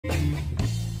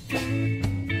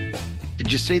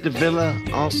Did you see the Villa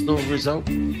Arsenal result?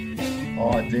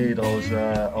 Oh, I did.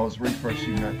 I was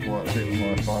refreshing that quite a bit on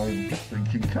my phone,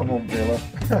 thinking, "Come on, Villa."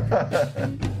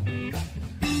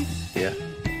 Yeah.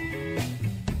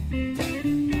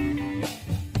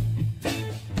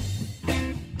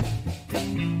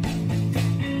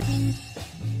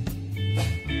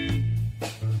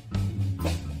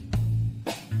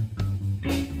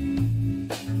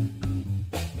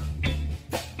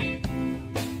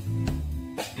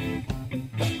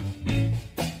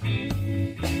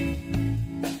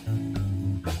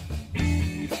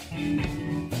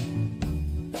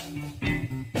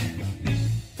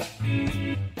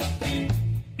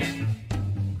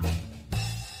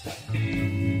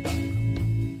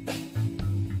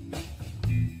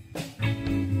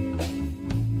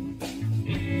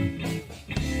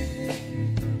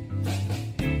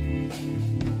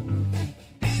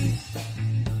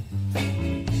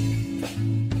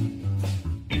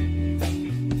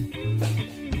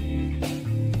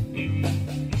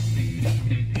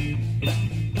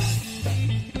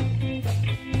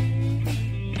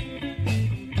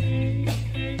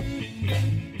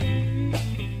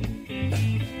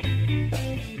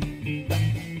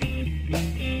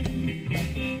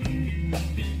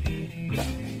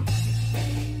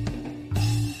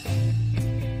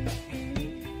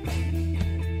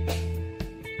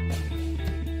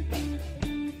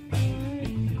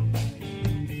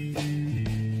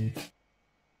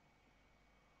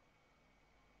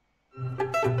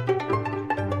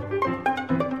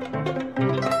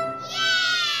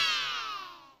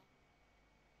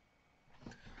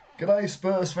 G'day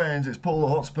Spurs fans, it's Paul the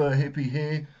Hotspur Hippie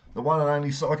here, the one and only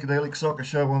psychedelic soccer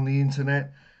show on the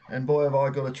internet, and boy have I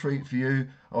got a treat for you.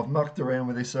 I've mucked around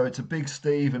with this, so it's a big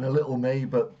Steve and a little me,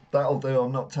 but that'll do,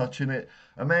 I'm not touching it.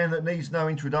 A man that needs no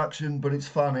introduction, but it's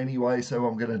fun anyway, so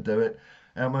I'm going to do it.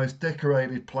 Our most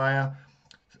decorated player,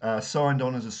 signed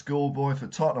on as a schoolboy for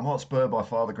Tottenham Hotspur, by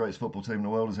far the greatest football team the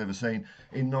world has ever seen,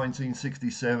 in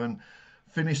 1967.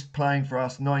 Finished playing for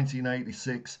us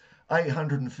 1986.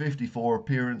 854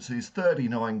 appearances,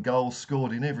 39 goals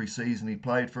scored in every season he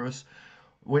played for us.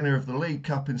 Winner of the League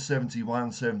Cup in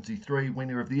 71-73,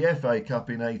 winner of the FA Cup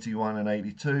in 81 and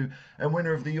 82, and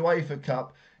winner of the UEFA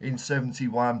Cup in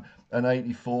 71 and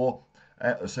 84.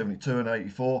 72 and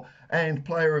 84, and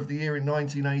Player of the Year in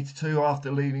 1982 after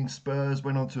leaving Spurs.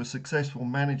 Went on to a successful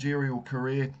managerial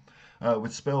career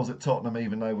with spells at Tottenham,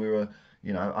 even though we were,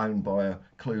 owned by a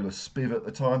clueless spiv at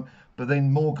the time. But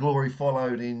then more glory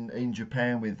followed in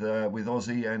Japan with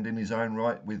Aussie, and in his own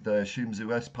right with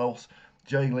Shimizu S-Pulse,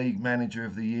 J-League Manager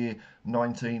of the Year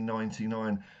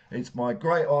 1999. It's my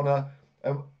great honour.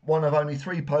 One of only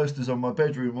 3 posters on my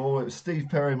bedroom wall. It was Steve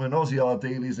Perryman, Aussie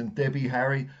Ardelis, and Debbie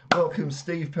Harry. Welcome,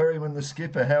 Steve Perryman, the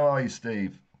skipper. How are you,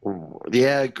 Steve?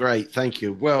 Yeah, great. Thank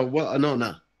you. Well, what an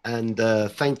honour. And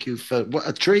thank you for what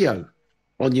a trio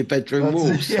on your bedroom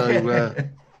wall. So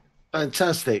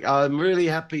fantastic. I'm really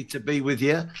happy to be with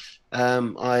you.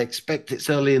 I expect it's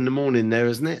early in the morning there,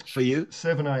 isn't it, for you?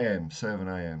 7 a.m. 7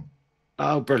 a.m.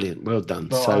 Oh, brilliant. Well done.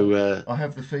 But So I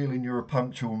have the feeling you're a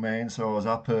punctual man, so I was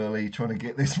up early trying to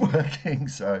get this working.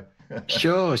 So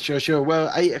sure.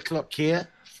 Well, 8 o'clock here.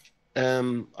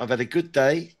 I've had a good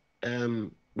day.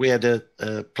 We had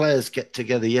a players get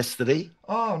together yesterday.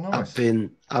 Oh, nice.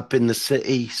 Up in the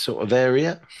city sort of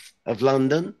area of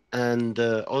London, and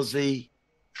Aussie,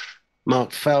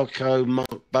 Mark Falco,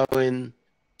 Mark Bowen,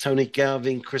 Tony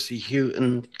Galvin, Chrissy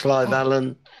Houghton, Clive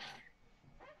Allen.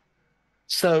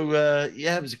 So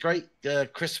yeah, it was a great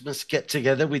Christmas get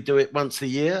together. We do it once a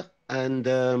year, and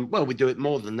well, we do it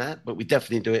more than that, but we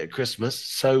definitely do it at Christmas.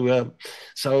 So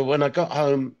when I got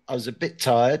home, I was a bit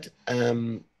tired.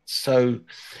 So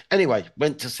anyway,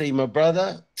 went to see my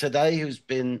brother today, who's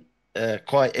been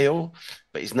quite ill,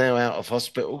 but he's now out of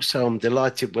hospital. So I'm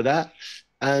delighted with that.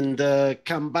 And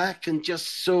come back and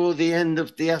just saw the end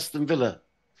of the Aston Villa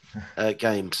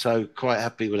game. So quite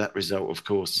happy with that result, of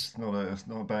course. It's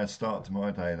not a bad start to my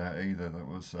day, that either. That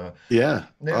was yeah.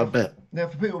 Now, I bet. Now,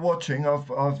 for people watching,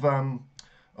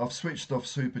 I've switched off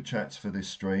super chats for this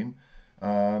stream.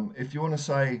 If you want to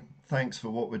say thanks for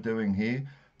what we're doing here,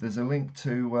 there's a link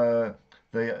to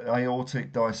the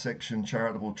Aortic Dissection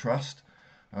Charitable Trust,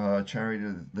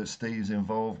 charity that Steve's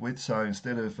involved with. So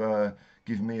instead of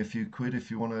giving me a few quid,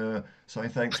 if you want to say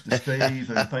thanks to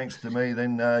Steve and thanks to me,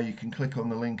 then you can click on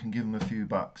the link and give him a few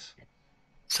bucks.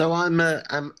 So I'm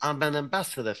an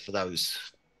ambassador for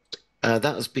those.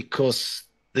 That was because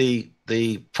the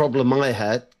problem I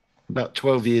had about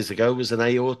 12 years ago was an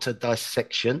aorta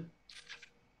dissection,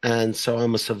 and so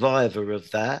I'm a survivor of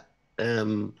that.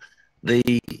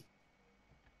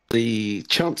 The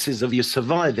chances of you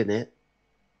surviving it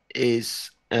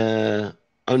is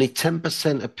only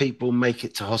 10% of people make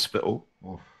it to hospital.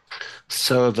 Oh,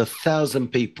 So of 1,000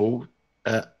 people,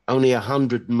 only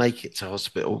 100 make it to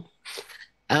hospital.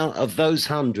 Out of those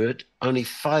 100, only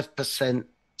 5%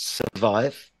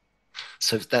 survive.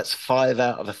 So that's 5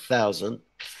 out of 1,000.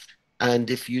 And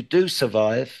if you do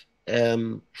survive,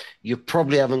 you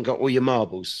probably haven't got all your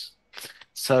marbles.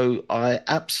 So I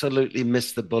absolutely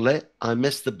missed the bullet. I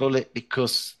missed the bullet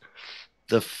because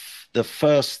the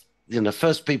first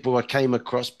people I came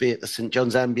across, be it the St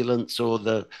John's ambulance or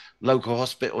the local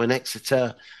hospital in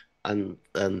Exeter, and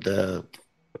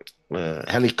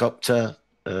helicopter,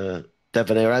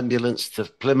 Devon Air ambulance to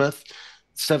Plymouth,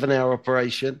 7 hour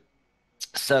operation.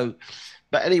 So,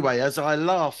 but anyway, as I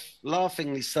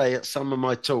laughingly say at some of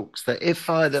my talks, that if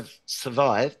I'd have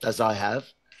survived, as I have,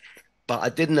 but I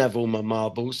didn't have all my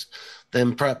marbles,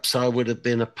 then perhaps I would have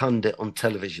been a pundit on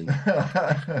television.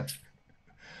 oh.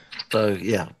 So,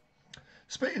 yeah.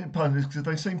 Speaking of pundits, because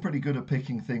they seem pretty good at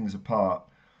picking things apart.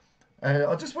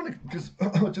 I just want to, because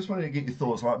I just wanted to get your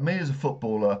thoughts. Like me as a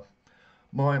footballer,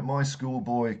 my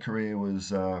schoolboy career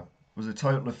was a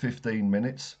total of 15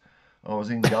 minutes. I was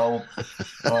in goal.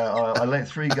 I let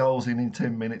 3 goals in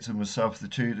 10 minutes and was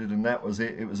substituted, and that was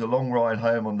it. It was a long ride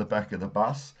home on the back of the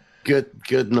bus.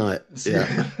 Good night.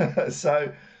 Yeah.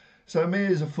 so, so me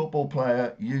as a football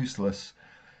player, useless.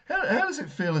 How does it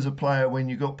feel as a player when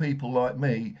you got people like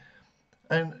me?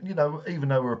 And even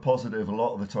though we're positive a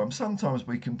lot of the time, sometimes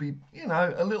we can be,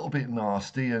 a little bit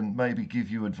nasty and maybe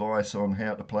give you advice on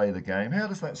how to play the game. How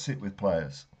does that sit with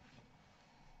players?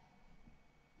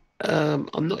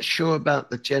 I'm not sure about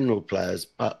the general players,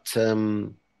 but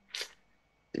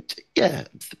yeah,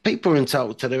 people are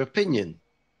entitled to their opinion.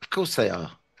 Of course they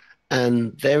are.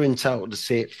 And they're entitled to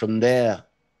see it from their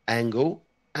angle.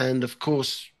 And of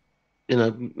course,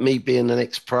 me being an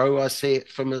ex-pro, I see it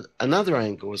from another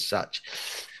angle as such.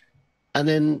 And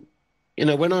then,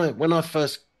 when I got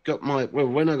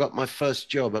my first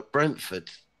job at Brentford,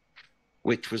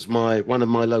 which was my one of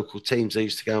my local teams I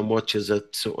used to go and watch as a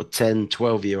sort of 10,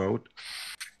 12-year-old.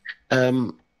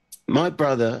 My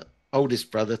brother,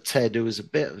 oldest brother, Ted, who was a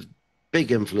bit of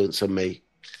big influence on me,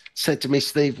 said to me,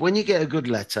 Steve, when you get a good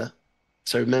letter,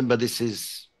 so remember this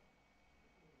is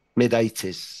mid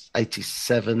 80s,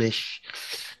 87-ish.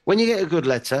 When you get a good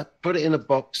letter, put it in a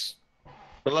box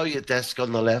below your desk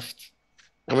on the left.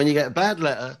 And when you get a bad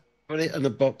letter, put it in a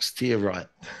box to your right.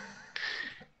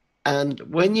 And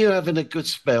when you're having a good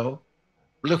spell,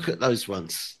 look at those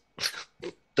ones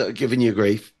that are giving you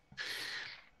grief.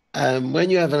 When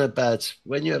you're having a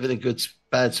good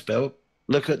bad spell,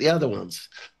 look at the other ones.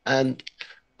 And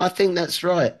I think that's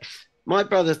right. My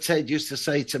brother Ted used to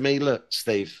say to me, look,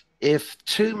 Steve, if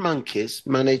two monkeys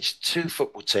manage two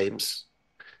football teams,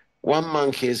 one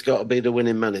monkey has got to be the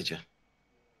winning manager.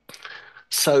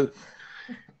 So,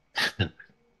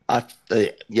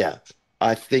 yeah,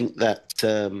 I think that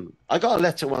I got a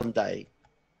letter one day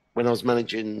when I was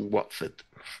managing Watford,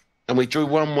 and we drew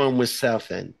 1-1 with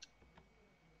Southend.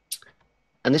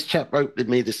 And this chap wrote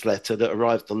me this letter that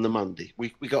arrived on the Monday.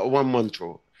 We got a 1-1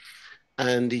 draw.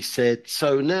 And he said,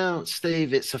 so now,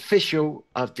 Steve, it's official.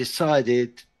 I've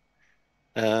decided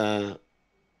Barry,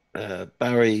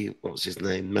 what was his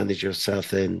name, manager of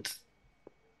Southend?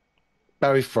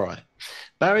 Barry Fry.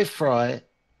 Barry Fry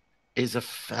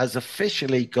has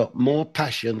officially got more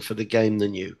passion for the game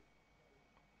than you.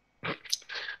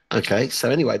 Okay, so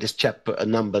anyway, this chap put a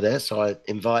number there, so I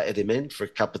invited him in for a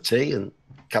cup of tea, and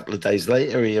a couple of days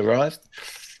later he arrived.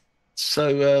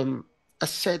 So I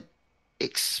said,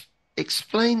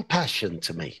 explain passion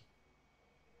to me.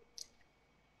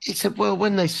 He said, well,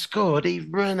 when they scored, he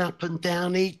ran up and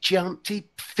down, he jumped, he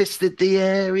fisted the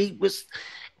air, he was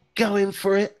going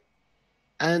for it.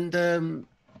 And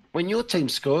when your team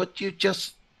scored, you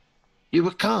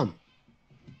were calm.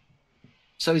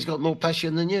 So he's got more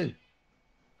passion than you.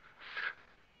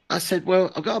 I said,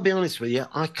 well, I've got to be honest with you.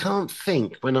 I can't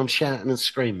think when I'm shouting and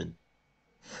screaming.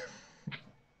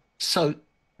 So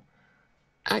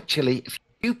actually, if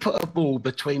you put a ball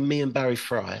between me and Barry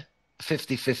Fry, a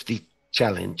 50-50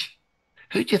 challenge,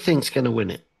 who do you think's going to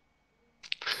win it?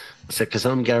 I said, because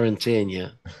I'm guaranteeing you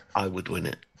I would win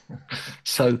it.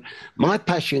 So my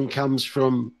passion comes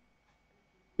from,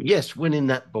 yes, winning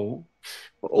that ball,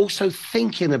 but also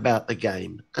thinking about the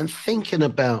game and thinking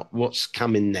about what's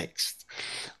coming next.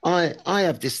 I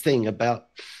have this thing about,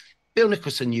 Bill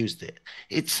Nicholson used it.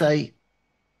 It's a,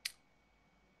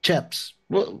 chaps,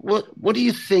 what do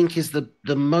you think is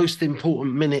the most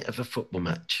important minute of a football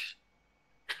match?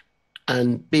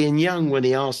 And being young when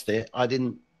he asked it, I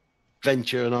didn't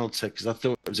venture an answer because I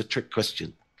thought it was a trick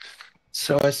question.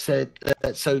 So I said,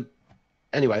 so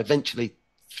anyway, eventually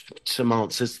some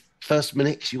answers. First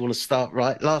minutes, you want to start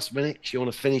right. Last minutes, you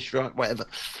want to finish right, whatever.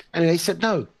 Anyway, he said,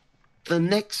 no, the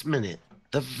next minute,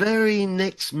 the very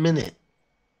next minute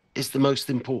is the most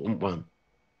important one.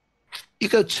 You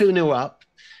go 2-0 up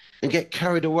and get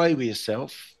carried away with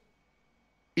yourself,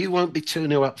 you won't be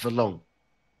 2-0 up for long.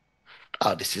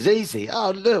 Oh, this is easy.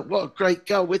 Oh, look, what a great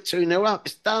goal. We're 2-0 up.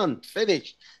 It's done.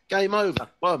 Finished. Game over.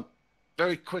 Well,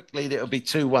 very quickly, it'll be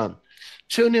 2-1.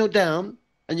 2-0 down,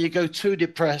 and you go too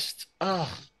depressed. Going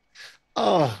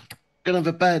to have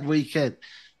a bad weekend.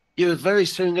 You're very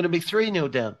soon going to be 3-0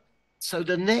 down. So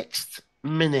the next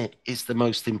minute is the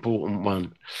most important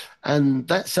one. And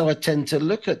that's how I tend to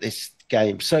look at this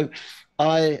game. So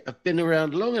I have been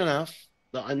around long enough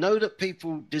that I know that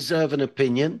people deserve an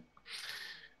opinion.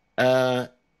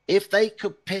 If they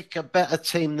could pick a better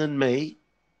team than me,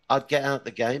 I'd get out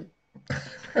the game.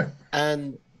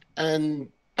 and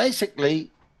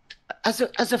basically, as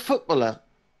a footballer,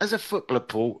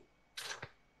 Paul,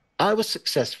 I was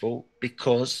successful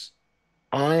because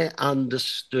I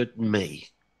understood me.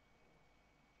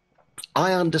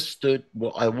 I understood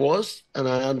what I was, and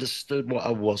I understood what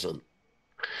I wasn't.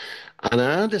 And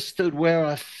I understood where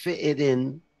I fitted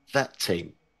in that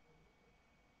team.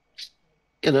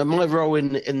 You know, my role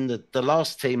in the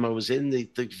last team I was in, the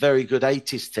very good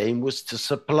 80s team, was to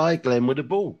supply Glenn with the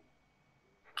ball.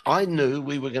 I knew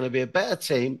we were going to be a better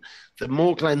team the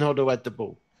more Glenn Hoddle had the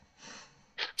ball.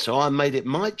 So I made it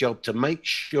my job to make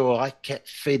sure I kept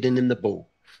feeding him the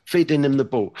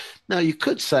ball. Now, you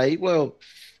could say, well,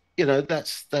 you know,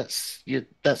 that's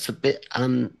a bit,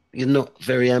 you're not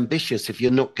very ambitious if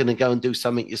you're not going to go and do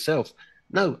something yourself.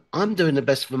 No, I'm doing the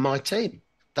best for my team.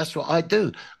 That's what I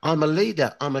do. I'm a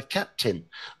leader. I'm a captain.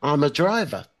 I'm a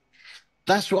driver.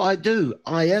 That's what I do.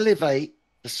 I elevate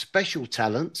the special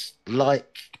talents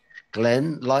like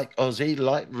Glenn, like Ozzy,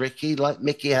 like Ricky, like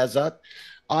Mickey Hazard.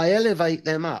 I elevate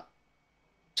them up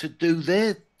to do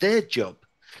their job.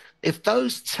 If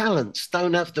those talents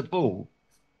don't have the ball,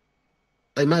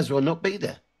 they may as well not be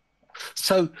there.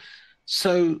 So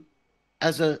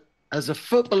as a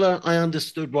footballer, I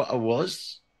understood what I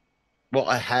was, what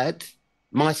I had,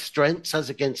 my strengths as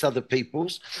against other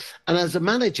people's. And as a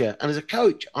manager and as a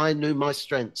coach, I knew my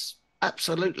strengths.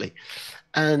 Absolutely.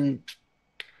 And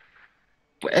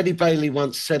Eddie Bailey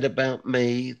once said about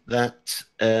me that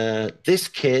this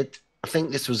kid, I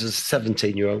think this was a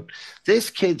 17-year-old, this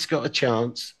kid's got a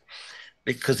chance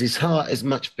because his heart is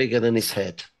much bigger than his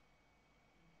head.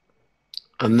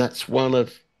 And that's one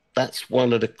of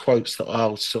the quotes that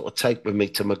I'll sort of take with me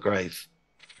to my grave.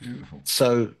 Beautiful.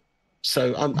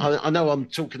 So I know I'm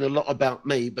talking a lot about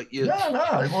me, but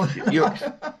No.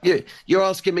 you're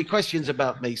asking me questions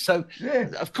about me. So Yeah.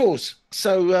 of course.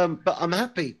 So but I'm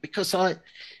happy because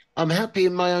I'm happy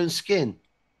in my own skin.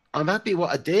 I'm happy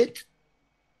what I did.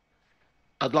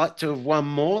 I'd like to have won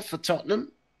more for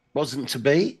Tottenham. Wasn't to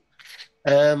be.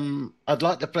 I'd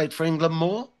like to have played for England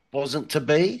more. Wasn't to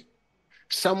be.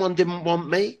 Someone didn't want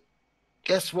me.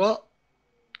 Guess what?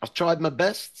 I've tried my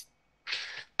best.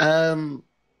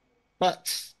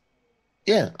 But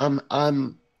yeah,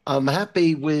 I'm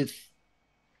happy with.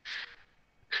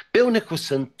 Bill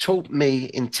Nicholson taught me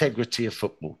integrity of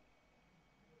football.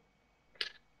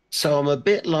 So I'm a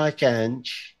bit like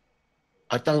Ange.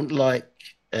 I don't like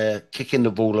kicking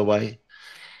the ball away.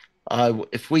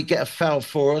 If we get a foul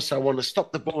for us, I want to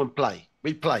stop the ball and play.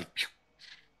 We play.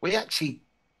 We actually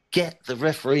get the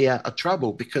referee out of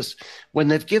trouble because when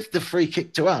they've given the free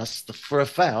kick to us for a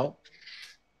foul,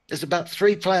 there's about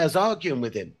 3 players arguing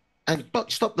with him and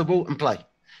stop the ball and play.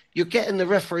 You're getting the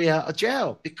referee out of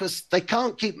jail because they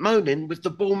can't keep moaning with the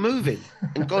ball moving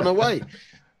and gone away.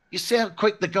 You see how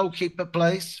quick the goalkeeper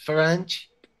plays for Ange?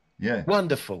 Yeah.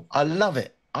 Wonderful. I love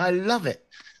it.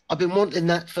 I've been wanting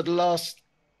that for the last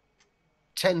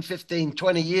 10, 15,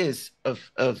 20 years of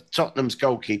Tottenham's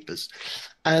goalkeepers.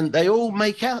 And they all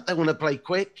make out they want to play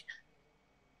quick,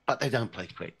 but they don't play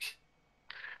quick.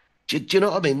 Do you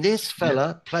know what I mean? This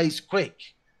fella plays quick.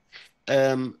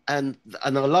 And I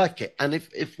like it. And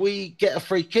if we get a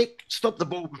free kick, stop the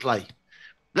ball and play.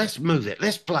 Let's move it.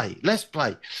 Let's play.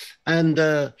 And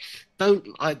I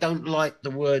don't like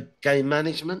the word game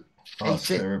management. Oh, it's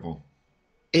terrible.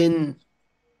 In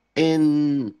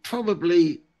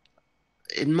probably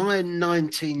in my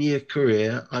 19-year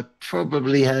career, I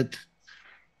probably had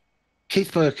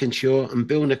Keith Birkinshaw and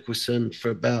Bill Nicholson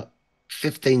for about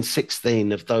 15,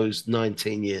 16 of those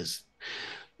 19 years.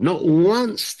 Not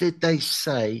once did they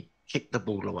say, kick the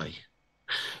ball away.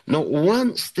 Not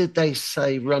once did they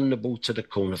say, run the ball to the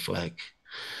corner flag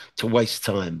to waste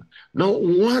time. Not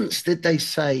once did they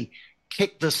say,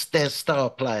 kick their star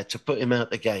player to put him out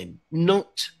the game.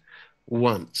 Not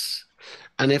once.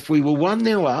 And if we were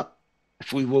 1-0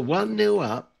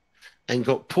 up and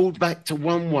got pulled back to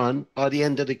 1-1 by the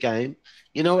end of the game,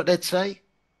 you know what they'd say?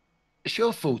 It's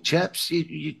your fault, chaps.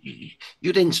 You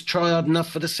didn't try hard enough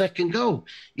for the second goal.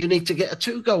 You need to get a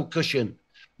 2-goal cushion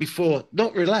before,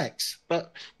 not relax,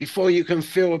 but before you can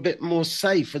feel a bit more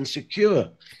safe and secure.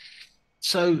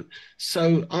 So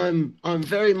I'm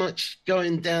very much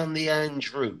going down the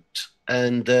Ange route.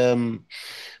 And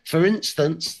for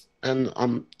instance, and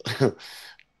I'm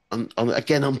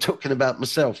talking about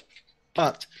myself,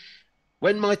 but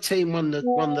when my team won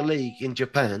the league in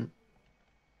Japan,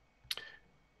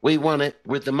 we won it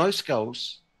with the most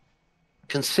goals,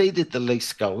 conceded the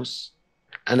least goals,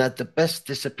 and had the best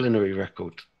disciplinary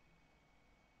record.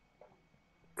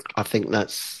 I think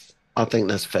that's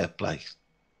fair play.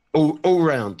 All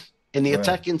round. In the Well,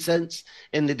 attacking sense,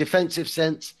 in the defensive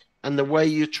sense, and the way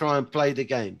you try and play the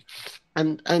game.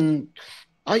 And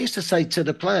I used to say to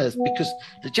the players, because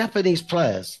the Japanese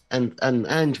players, and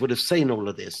Ange would have seen all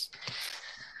of this,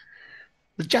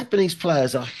 the Japanese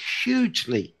players are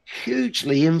hugely,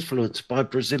 hugely influenced by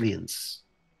Brazilians.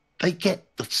 They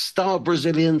get the star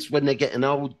Brazilians when they're getting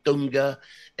old, Dunga,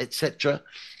 etc.,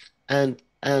 and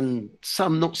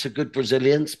some not so good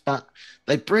Brazilians, but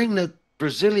they bring the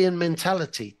Brazilian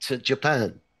mentality to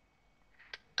Japan.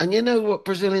 And you know what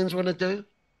Brazilians want to do?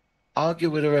 Argue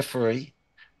with the referee,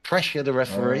 pressure the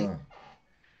referee, ah,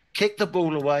 kick the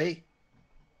ball away.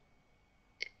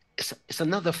 It's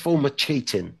another form of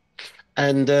cheating.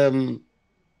 And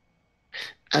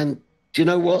and do you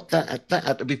know what? That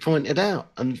had to be pointed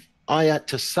out. And I had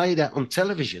to say that on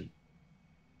television.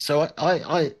 So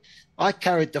I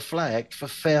carried the flag for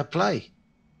fair play.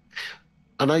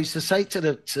 And I used to say to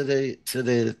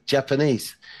the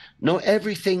Japanese, not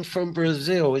everything from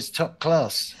Brazil is top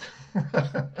class.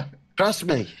 Trust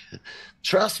me.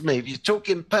 Trust me. If you're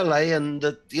talking Pele and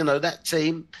that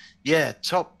team, yeah,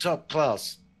 top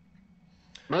class.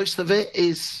 Most of it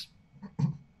is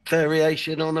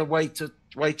variation on a way to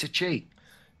cheat.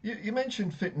 you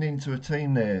mentioned fitting into a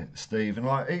team there, Steve, and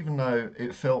like even though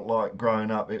it felt like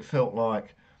growing up, it felt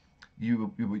like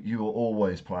you were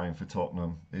always playing for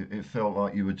Tottenham. It felt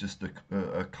like you were just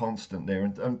a constant there.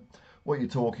 And what you're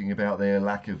talking about there,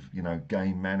 lack of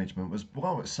game management, was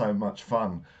it's so much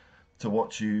fun to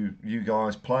watch you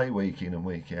guys play week in and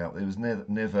week out. There was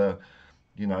never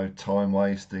time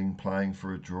wasting, playing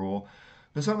for a draw.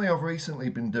 But something I've recently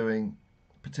been doing,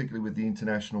 particularly with the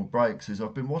international breaks, is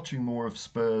I've been watching more of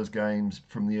Spurs games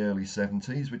from the early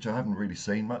 70s, which I haven't really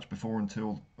seen much before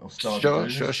until I started Sure, doing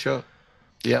sure, this. sure.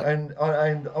 Yeah.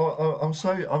 I'm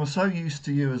so used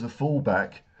to you as a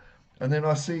fullback, and then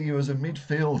I see you as a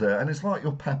midfielder, and it's like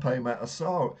you're Pape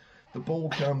Matassar. The ball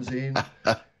comes in,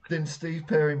 then Steve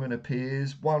Perryman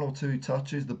appears, one or two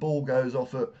touches, the ball goes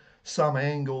off at some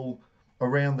angle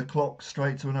around the clock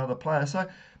straight to another player. So,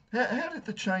 how did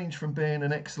the change from being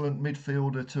an excellent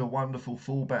midfielder to a wonderful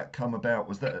fullback come about?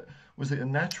 Was it a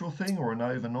natural thing or an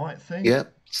overnight thing? Yeah.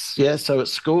 Yeah. So at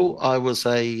school, I was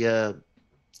an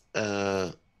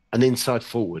inside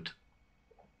forward,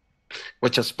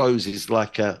 which I suppose is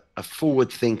like a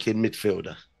forward thinking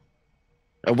midfielder.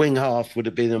 A wing half would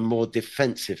have been a more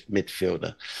defensive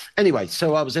midfielder. Anyway,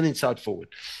 so I was an inside forward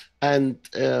and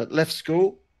left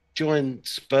school, joined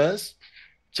Spurs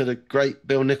to the great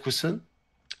Bill Nicholson.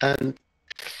 And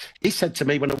he said to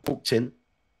me when I walked in,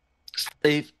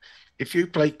 Steve, if you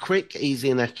play quick, easy,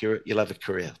 and accurate, you'll have a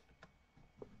career.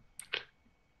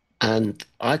 And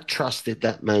I trusted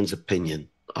that man's opinion.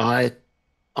 I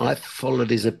followed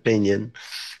his opinion.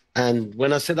 And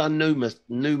when I said I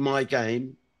knew my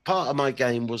game, part of my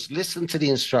game was listen to the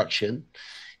instruction.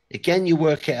 Again, you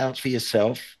work it out for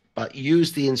yourself, but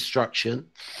use the instruction.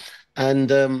 And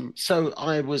so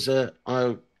I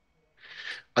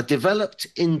developed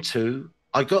into.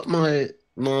 I got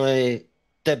my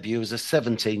debut as a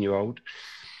 17-year-old.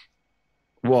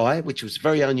 Why? Which was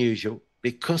very unusual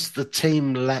because the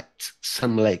team lacked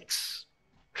some legs.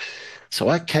 So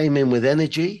I came in with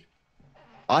energy.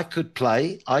 I could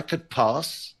play, I could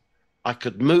pass, I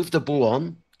could move the ball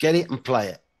on, get it and play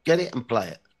it, get it and play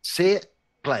it, see it,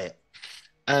 play it.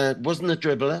 Wasn't a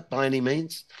dribbler by any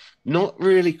means, not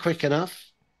really quick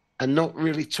enough and not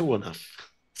really tall enough.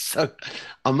 So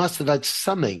I must have had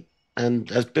something.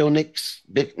 And as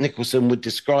Nicholson would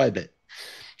describe it,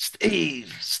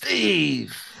 Steve,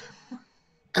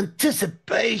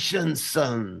 anticipation,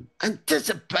 son,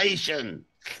 anticipation.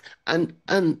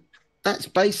 And that's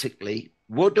basically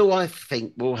what do I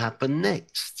think will happen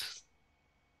next?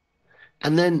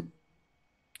 And then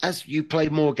as you play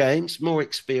more games, more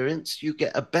experience, you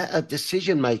get a better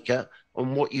decision maker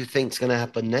on what you think's going to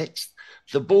happen next.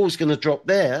 The ball's going to drop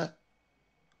there,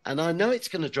 and I know it's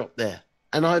going to drop there,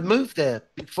 and I move there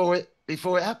before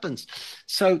it happens.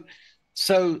 So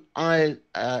so I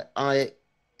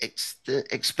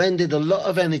expended a lot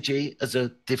of energy as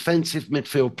a defensive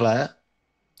midfield player.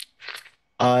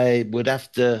 I would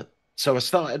have to. So I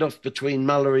started off between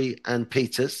Mallory and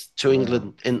Peters, two Wow.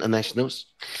 England internationals,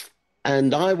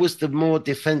 and I was the more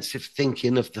defensive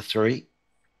thinking of the three.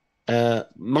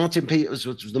 Martin Peters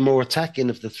was the more attacking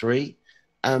of the three,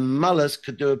 and Mullers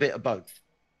could do a bit of both.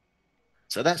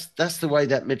 So that's the way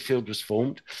that midfield was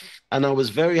formed, and I was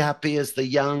very happy as the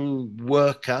young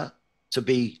worker to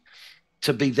be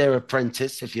their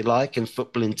apprentice, if you like, in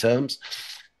footballing terms.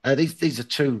 These are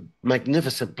two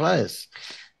magnificent players,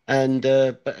 and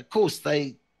but of course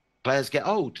players get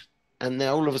old, and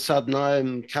now all of a sudden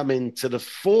I'm coming to the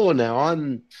fore now.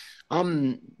 I'm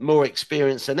more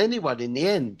experienced than anyone in the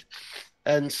end,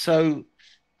 and so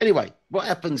anyway, what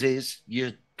happens is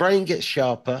your brain gets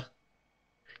sharper,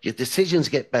 your decisions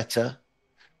get better.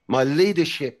 My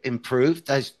leadership improved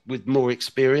as with more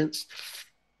experience,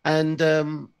 and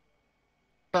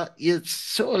but your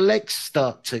sort of legs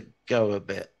start to go a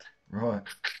bit. Right.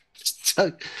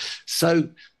 So, so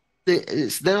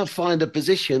it's now find a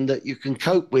position that you can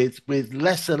cope with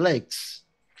lesser legs,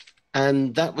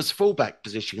 and that was fullback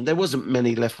position. There wasn't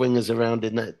many left wingers around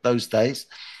in those days,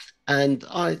 and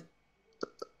I've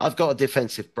got a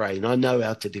defensive brain. I know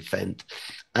how to defend,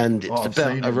 and Oh, it's I've about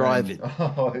seen it, man. arriving.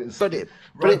 Oh, it's But it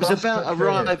was robust about but fair.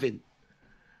 arriving.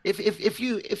 If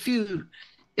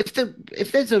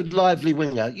there's a lively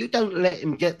winger, you don't let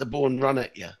him get the ball and run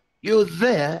at you. You're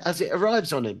there as it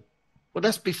arrives on him. Well,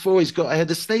 that's before he's got a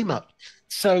head of steam up.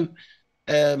 So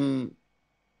um,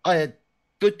 I had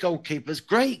good goalkeepers,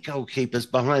 great goalkeepers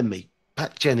behind me,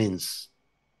 Pat Jennings,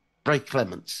 Ray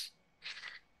Clements.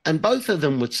 And both of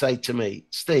them would say to me,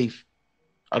 Steve,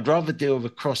 I'd rather deal with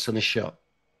a cross than a shot.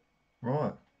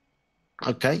 Right.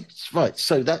 Okay, right.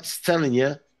 So that's telling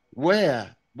you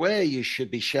where you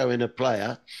should be showing a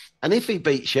player, and if he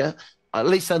beats you, at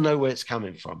least I know where it's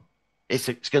coming from. It's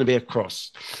going to be a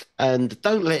cross, and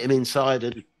don't let him inside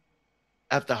and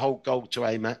have the whole goal to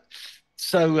aim at.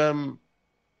 So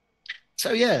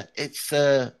so yeah,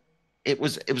 it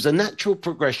was a natural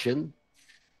progression.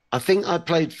 I think I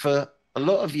played for a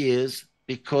lot of years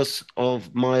because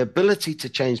of my ability to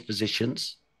change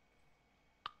positions.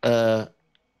 Uh,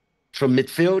 from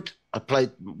midfield, I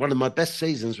played one of my best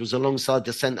seasons was alongside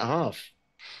the centre half,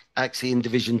 actually in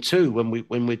Division Two when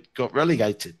we got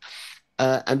relegated,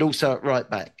 and also at right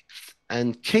back.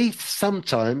 And Keith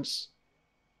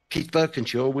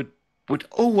Birkinshaw would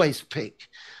always pick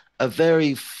a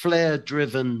very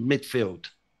flair-driven midfield,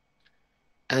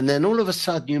 and then all of a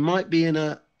sudden you might be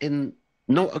in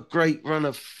not a great run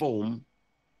of form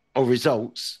or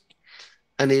results,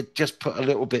 and he'd just put a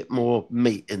little bit more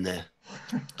meat in there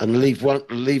and leave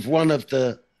one of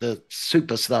the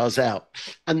superstars out,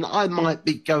 and I might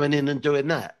be going in and doing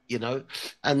that,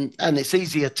 and it's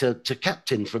easier to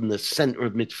captain from the centre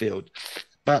of midfield.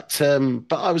 But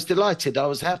I was delighted. I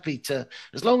was happy to,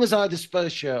 as long as I had a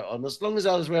Spurs shirt on, as long as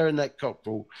I was wearing that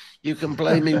cockerel, you can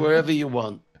play me wherever you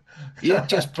want. You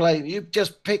just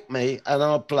pick me and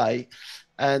I'll play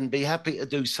and be happy to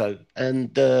do so.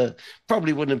 And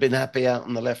probably wouldn't have been happy out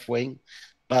on the left wing.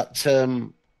 But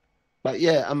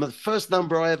yeah, and the first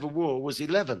number I ever wore was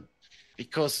 11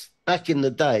 because back in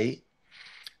the day,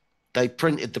 they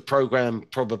printed the program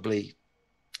probably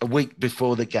a week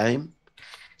before the game.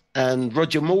 And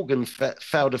Roger Morgan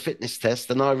failed a fitness test,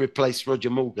 and I replaced Roger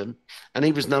Morgan, and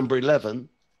he was number 11.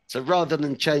 So rather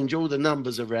than change all the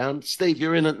numbers around, Steve,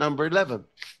 you're in at number 11.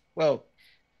 Well,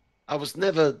 I was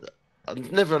never a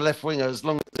left winger as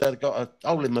long as I got a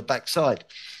hole in my backside.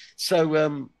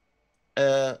 So,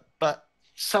 but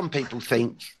some people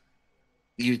think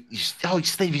oh,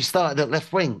 Steve, you started at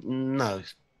left wing. No,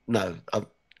 no.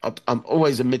 I'm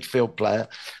always a midfield player.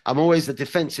 I'm always a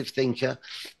defensive thinker,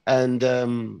 and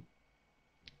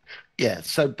yeah.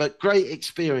 So, but great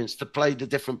experience to play the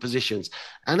different positions,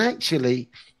 and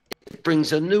actually, it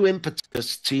brings a new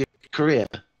impetus to your career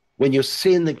when you're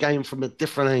seeing the game from a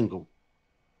different angle,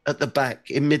 at the back,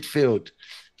 in midfield,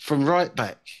 from right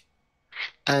back,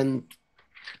 and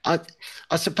I,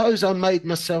 I suppose I made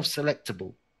myself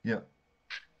selectable, Yeah.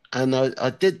 and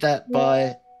I did that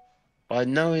by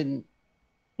knowing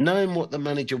what the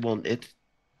manager wanted,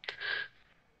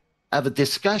 have a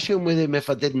discussion with him if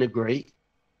I didn't agree.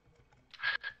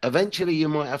 Eventually, you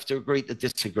might have to agree to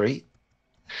disagree,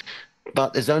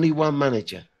 but there's only one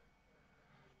manager.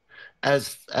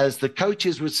 as the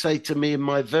coaches would say to me in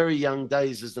my very young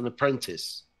days as an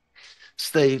apprentice,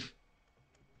 Steve,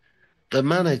 the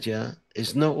manager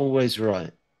is not always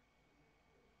right,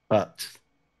 but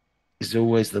is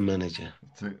always the manager.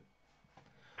 To,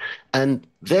 And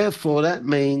therefore, that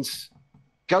means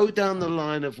go down the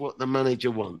line of what the manager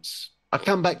wants. I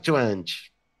come back to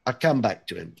Ange. I come back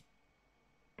to him.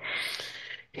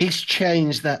 He's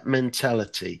changed that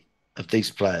mentality of these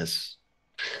players.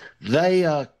 They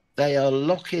are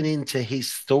locking into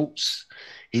his thoughts,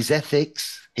 his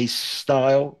ethics, his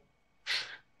style,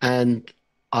 and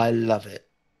I love it.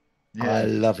 I yeah,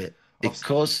 love it I've,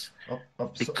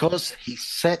 because he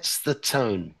sets the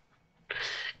tone.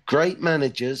 Great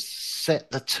managers set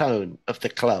the tone of the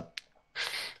club.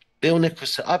 Bill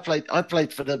Nicholson. I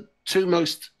played for the two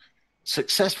most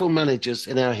successful managers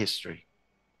in our history.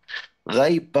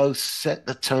 They both set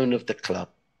the tone of the club.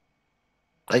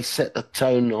 They set the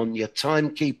tone on your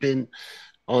timekeeping,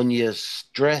 on your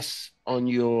stress, on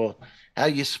your how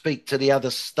you speak to the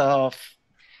other staff.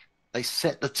 They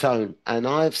set the tone, and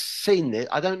I've seen it.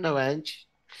 I don't know Ange.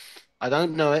 I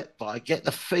don't know it, but I get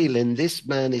the feeling this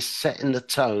man is setting the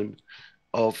tone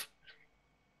of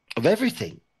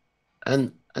everything.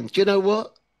 And you know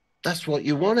what? That's what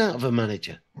you want out of a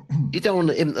manager. You don't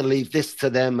want him to leave this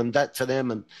to them and that to them.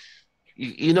 And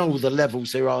you know the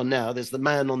levels there are now. There's the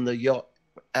man on the yacht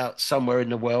out somewhere in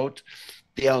the world,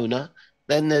 the owner.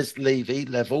 Then there's Levy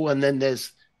level, and then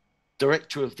there's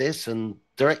director of this and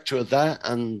director of that.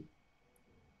 And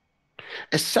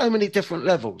there's so many different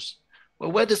levels.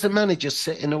 Well, where does the manager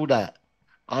sit in all that?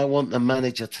 I want the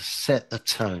manager to set the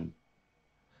tone.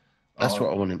 That's oh,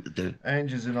 what I want him to do.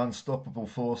 Ange is an unstoppable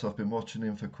force. I've been watching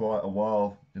him for quite a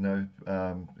while,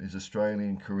 his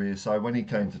Australian career. So when he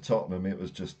came to Tottenham, it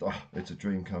was just, it's a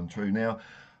dream come true. Now,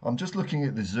 I'm just looking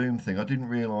at the Zoom thing. I didn't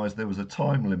realise there was a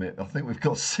time limit. I think we've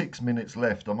got 6 minutes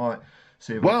left. I might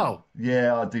see if I can. Wow.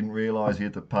 Yeah, I didn't realise he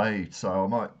had to pay. So I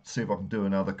might see if I can do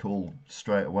another call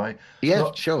straight away. Yeah,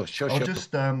 But sure, sure, I'll sure.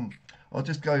 just, um, I'll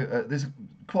just go. There's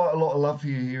quite a lot of love for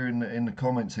you here in the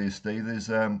comments here, Steve. There's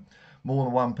more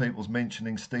than one people's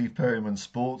mentioning Steve Perryman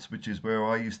Sports, which is where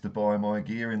I used to buy my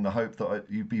gear in the hope that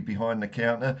you'd be behind the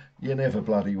counter. You never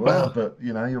bloody were, Wow. but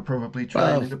you're probably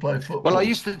Well, training to play well, I football.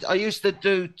 used to I used to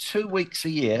do 2 weeks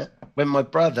a year when my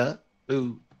brother,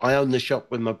 who I own the shop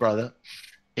with my brother,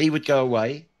 he would go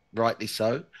away, rightly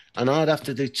so, and I'd have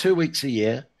to do 2 weeks a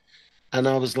year, and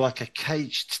I was like a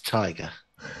caged tiger.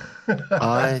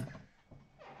 I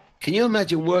Can you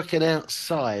imagine working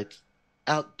outside,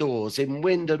 outdoors, in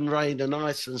wind and rain and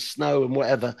ice and snow and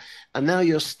whatever, and now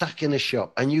you're stuck in a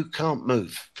shop and you can't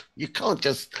move. You can't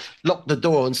just lock the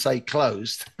door and say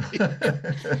closed.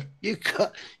 You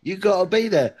got to be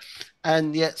there.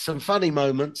 And yet, some funny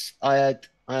moments. I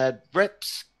had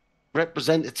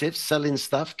representatives selling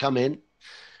stuff come in,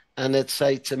 and they'd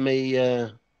say to me,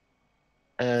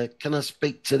 "Can I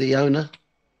speak to the owner?"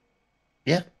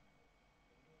 Yeah,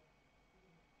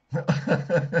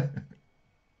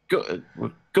 go,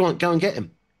 go and get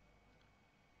him.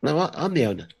 No, I'm the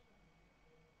owner.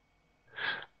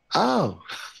 Oh,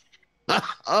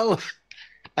 oh,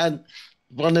 and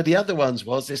one of the other ones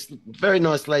was this very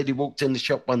nice lady walked in the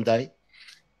shop one day,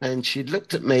 and she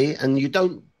looked at me, and you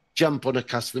don't jump on a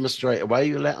customer straight away.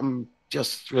 You let them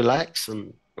just relax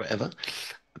and whatever.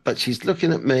 But she's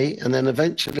looking at me, and then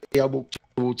eventually I walked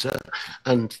towards her,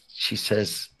 and she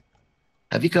says,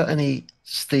 "Have you got any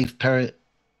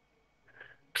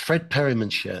Fred Perryman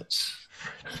shirts?"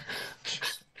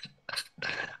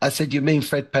 I said, "You mean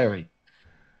Fred Perry?"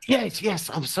 Yes, yes.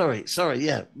 I'm sorry, sorry.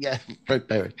 Yeah, yeah, Fred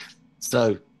Perry.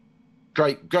 So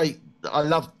great, great. I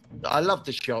loved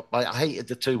the shop. I hated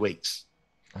the 2 weeks.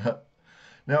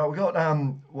 Now we got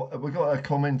a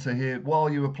commenter here. While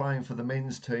you were playing for the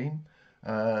men's team,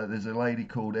 there's a lady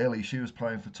called Ellie. She was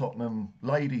playing for Tottenham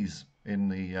ladies in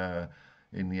the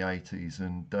 80s,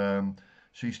 and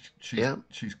Yeah.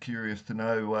 she's curious to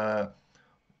know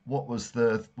what was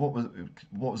the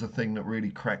thing that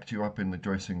really cracked you up in the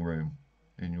dressing room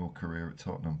in your career at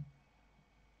Tottenham.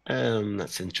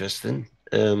 That's interesting.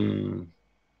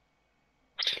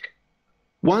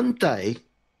 One day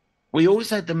we always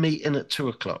had the meeting at 2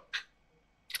 o'clock,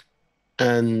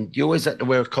 and you always had to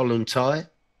wear a collar and tie.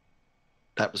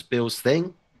 That was Bill's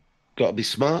thing. Got to be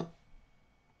smart.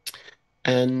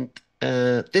 And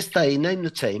this day he named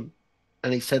the team,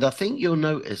 and he said, "I think you'll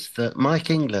notice that Mike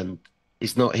England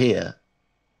is not here,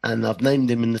 and I've named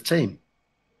him in the team."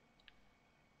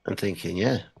 I'm thinking,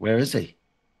 yeah, where is he?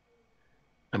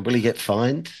 And will he get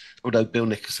fined? Although Bill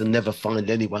Nicholson never fined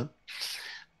anyone.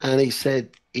 And he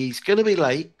said, he's going to be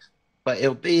late, but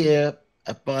he'll be here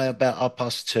by about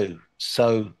 2:30.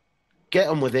 So Get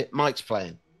on with it. Mike's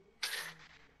playing.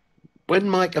 When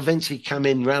Mike eventually came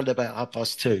in round about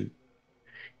 2:30,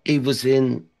 he was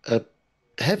in a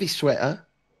heavy sweater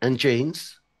and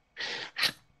jeans.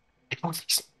 Do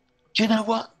you know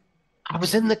what? I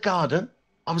was in the garden.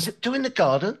 I was doing the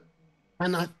garden,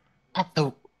 and I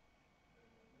thought,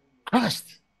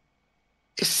 Christ,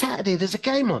 it's Saturday. There's a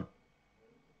game on.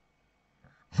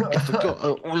 I forgot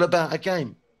all about a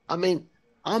game. I mean,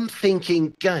 I'm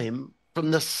thinking game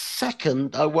from the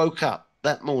second I woke up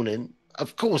that morning.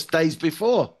 Of course, days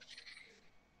before,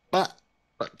 but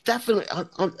definitely,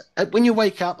 when you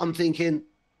wake up, I'm thinking,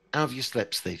 how have you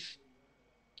slept, Steve?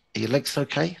 Are your legs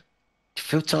okay? Do you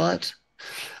feel tired?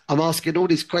 I'm asking all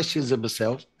these questions of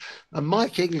myself. And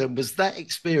Mike England was that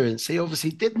experienced. He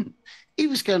obviously didn't. He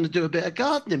was going to do a bit of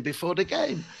gardening before the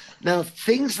game. Now,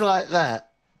 things like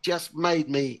that just made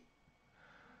me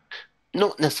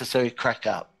not necessarily crack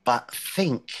up, but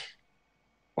think,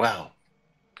 wow,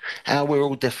 how we're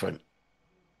all different.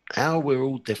 How we're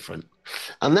all different.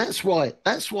 And that's why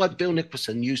Bill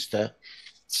Nicholson used to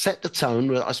set the tone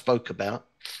that I spoke about,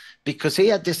 because he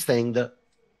had this thing that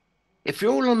if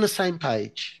you're all on the same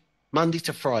page, Monday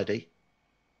to Friday,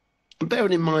 and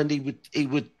bearing in mind he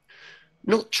would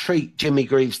not treat Jimmy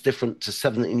Greaves different to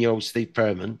 17-year-old Steve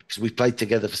Perryman, because we played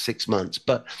together for 6 months,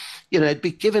 but he'd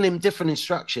be giving him different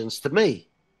instructions to me.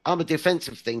 I'm a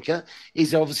defensive thinker.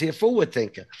 He's obviously a forward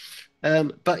thinker.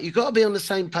 But you've got to be on the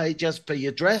same page as per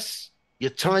your dress,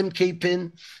 your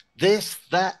timekeeping, this,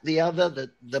 that, the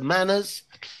other, the manners.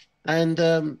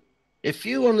 And if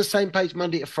you were on the same page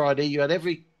Monday to Friday, you had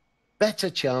every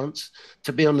better chance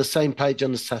to be on the same page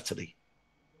on the Saturday.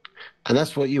 And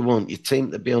that's what you want, your team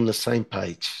to be on the same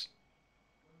page.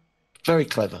 Very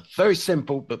clever. Very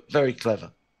simple, but very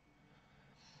clever.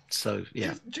 So,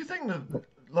 yeah. Do you think that,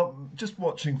 like, just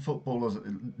watching footballers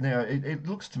now, it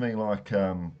looks to me like,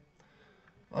 I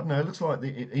don't know, it looks like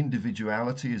the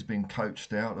individuality has been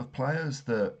coached out of players,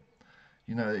 that,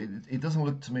 it doesn't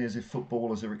look to me as if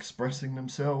footballers are expressing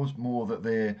themselves more, that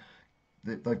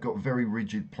they've got very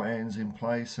rigid plans in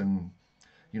place, and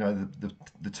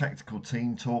the tactical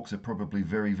team talks are probably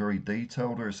very, very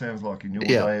detailed. Or it sounds like in your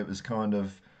Yeah. day it was kind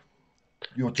of,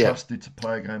 you're Yeah. trusted to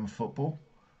play a game of football.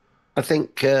 I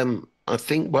think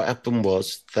what happened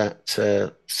was that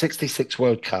 66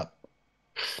 World Cup,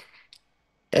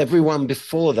 everyone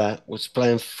before that was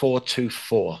playing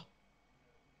 4-2-4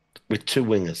 with two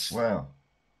wingers. Wow.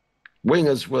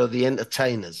 Wingers were the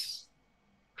entertainers.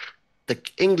 The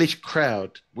English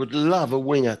crowd would love a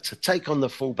winger to take on the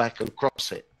fullback and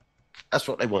cross it. That's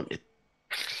what they wanted.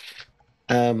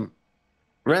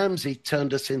 Ramsey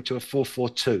turned us into a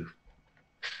 4-4-2.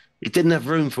 He didn't have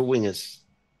room for wingers.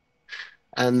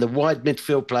 And the wide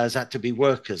midfield players had to be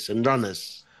workers and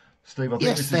runners. Steve, I think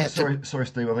Yes, this they is had to. sorry,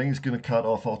 Steve. I think it's going to cut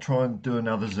off. I'll try and do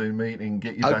another Zoom meeting,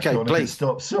 get you back Okay, on if it please.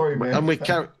 stops. Sorry, man. And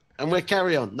we'll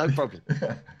carry on. No problem.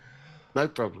 No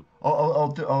problem.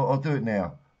 I'll do it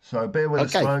now. So bear with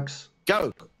us, Okay, folks.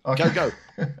 go. Okay. Go,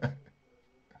 go.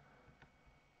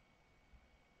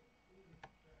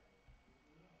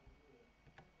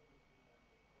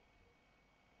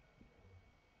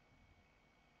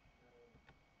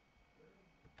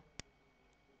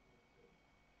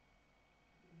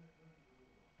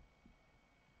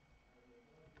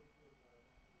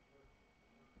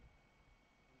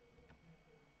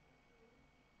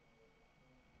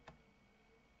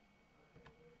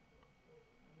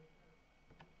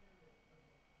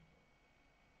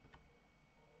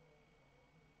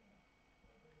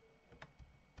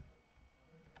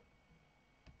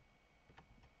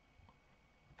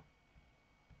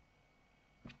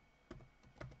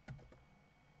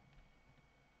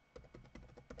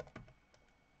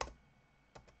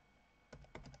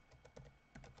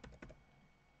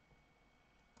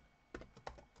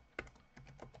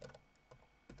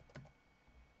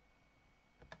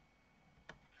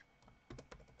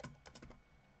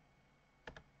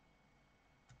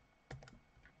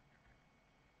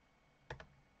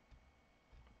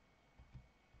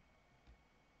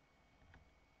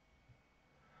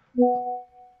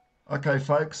 Okay,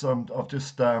 folks. I've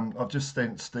just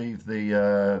sent Steve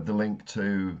the link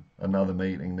to another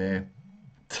meeting there.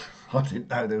 I didn't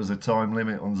know there was a time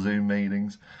limit on Zoom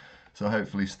meetings, so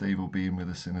hopefully Steve will be in with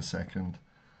us in a second.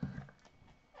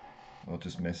 I'll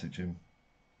just message him.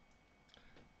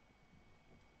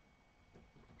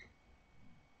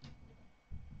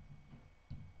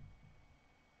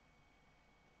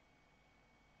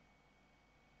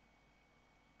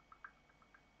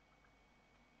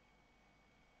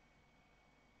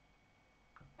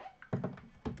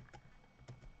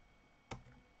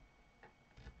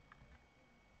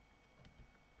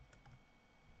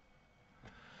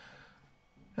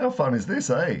 How fun is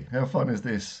this, eh? How fun is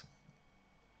this?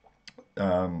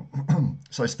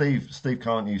 So Steve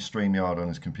can't use StreamYard on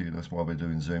his computer. That's why we're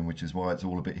doing Zoom, which is why it's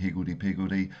all a bit higgledy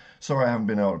piggledy. Sorry, I haven't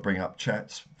been able to bring up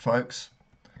chats, folks.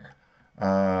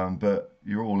 But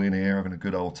you're all in here having a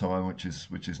good old time, which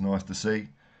is nice to see.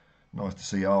 Nice to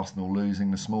see Arsenal losing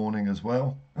this morning as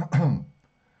well.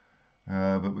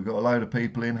 But we've got a load of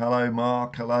people in. Hello,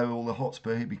 Mark. Hello, all the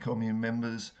Hotspur Hippie commune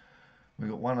members. We've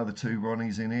got one of the two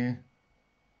Ronnies in here.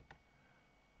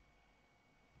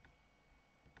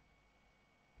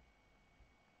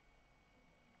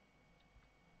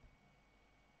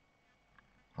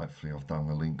 Hopefully, I've done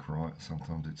the link right.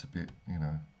 Sometimes it's a bit.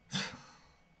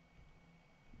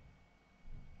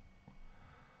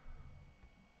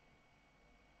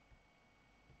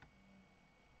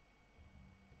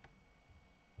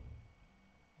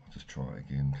 I'll just try it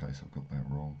again in case I've got that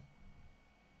wrong.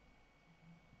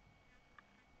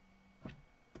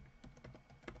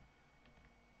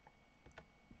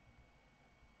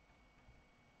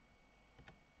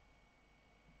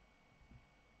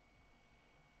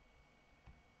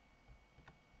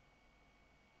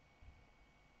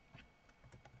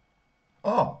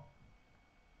 Oh,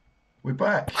 we're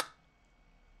back.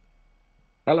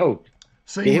 Hello.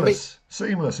 Can you hear me?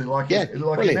 Seamless. Yeah, Like it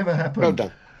brilliant. never Well happened.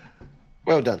 done.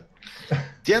 Well done.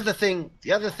 The other thing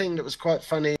that was quite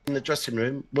funny in the dressing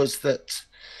room was that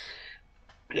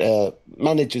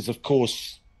managers, of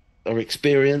course, are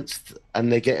experienced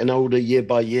and they're getting older year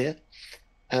by year.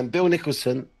 And Bill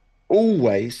Nicholson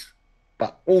always,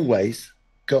 but always,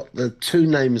 got the two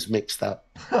names mixed up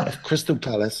of Crystal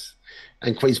Palace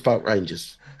and Queen's Park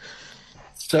Rangers.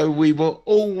 So we were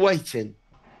all waiting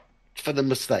for the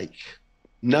mistake.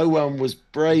 No one was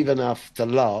brave enough to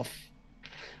laugh,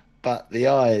 but the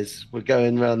eyes were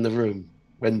going round the room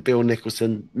when Bill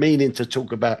Nicholson, meaning to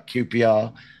talk about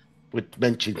QPR, would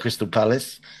mention Crystal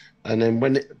Palace, and then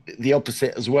the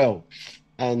opposite as well.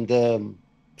 And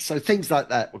so things like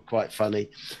that were quite funny.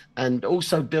 And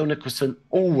also, Bill Nicholson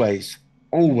always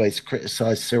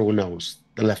criticised Cyril Knowles,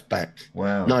 the left back.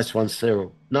 Wow. Nice one,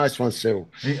 Cyril. Nice one, Cyril.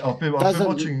 I've been Doesn't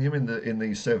watching him in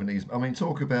these '70s. I mean,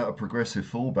 talk about a progressive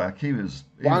fullback. He was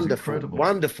Wonderful, incredible.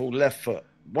 wonderful left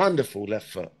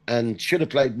foot, and should have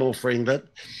played more for England.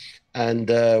 And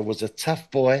was a tough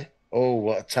boy. Oh,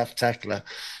 what a tough tackler!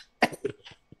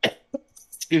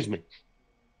 Excuse me.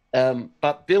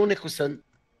 But Bill Nicholson,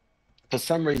 for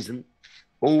some reason,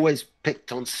 always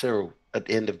picked on Cyril at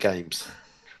the end of games.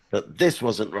 That this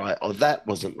wasn't right or that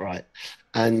wasn't right,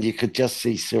 and you could just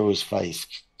see Cyril's face.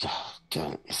 Oh,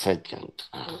 don't, he said,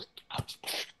 don't.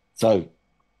 So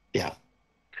yeah.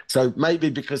 So maybe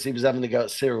because he was having to go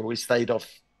at Cyril, he stayed off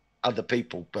other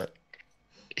people. But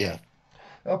yeah,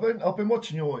 I've been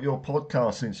watching your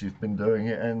podcast since you've been doing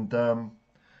it, and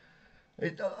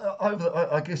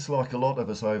I guess like a lot of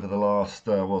us over the last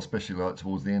well, especially like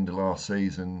towards the end of last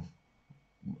season,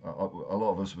 a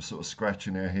lot of us were sort of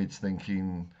scratching our heads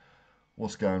thinking,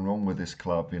 what's going wrong with this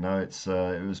club? It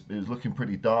was looking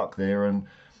pretty dark there, and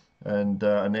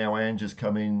now Ange has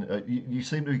come in. You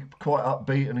seem to be quite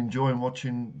upbeat and enjoying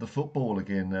watching the football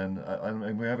again,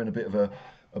 and we're having a bit of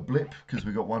a blip because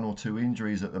we've got one or two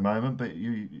injuries at the moment. But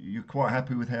you're quite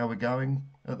happy with how we're going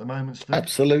at the moment, Steve?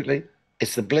 absolutely.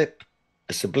 It's a blip.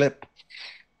 It's a blip.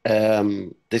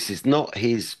 This is not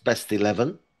his best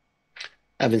 11.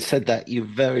 Having said that, you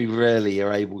very rarely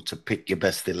are able to pick your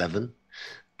best 11.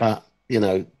 But,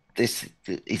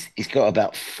 he's got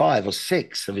about five or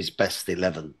six of his best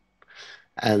 11.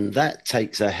 And that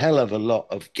takes a hell of a lot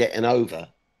of getting over.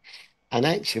 And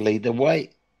actually, the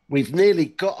way we've nearly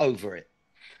got over it,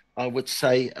 I would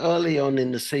say early on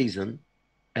in the season,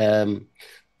 um,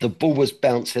 the ball was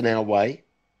bouncing our way,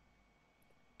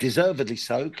 deservedly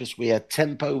so, because we had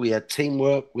tempo, we had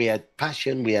teamwork, we had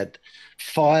passion, we had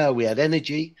fire, we had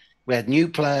energy, we had new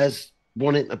players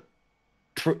wanting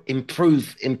to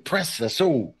improve, impress us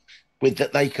all with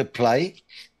that they could play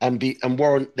and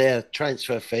warrant their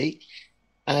transfer fee.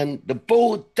 And the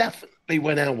ball definitely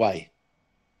went our way.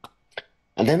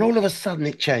 And then all of a sudden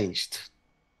it changed.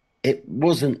 It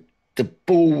wasn't, the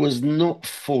ball was not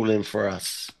falling for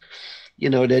us.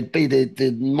 There'd be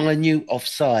the minute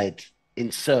offside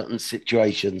in certain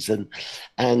situations,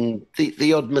 and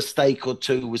the odd mistake or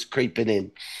two was creeping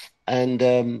in. And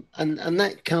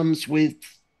that comes with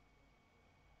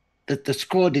the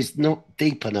squad is not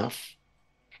deep enough.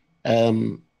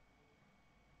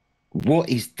 What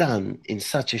he's done in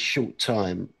such a short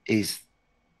time is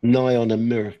nigh on a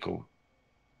miracle.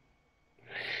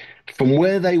 From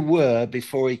where they were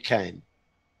before he came,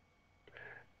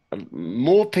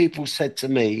 more people said to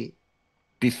me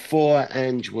before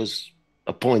Ange was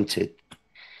appointed,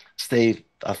 Steve,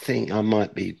 I think I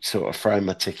might be sort of throwing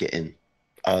my ticket in.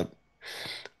 I,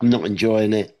 I'm not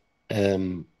enjoying it.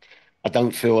 Um, I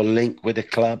don't feel a link with the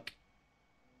club.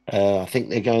 I think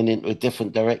they're going into a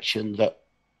different direction that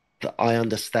I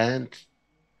understand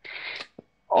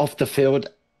off the field,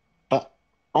 but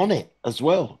on it as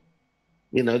well.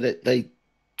 You know that they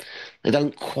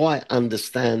don't quite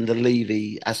understand the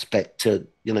Levy aspect to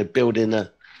building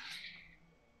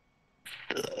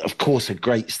of course, a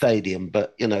great stadium,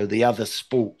 but the other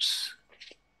sports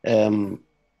um,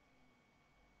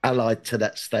 allied to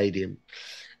that stadium.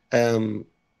 Um,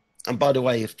 and by the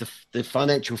way, if the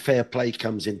financial fair play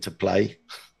comes into play,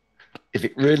 if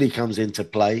it really comes into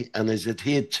play and is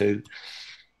adhered to,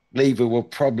 Lever will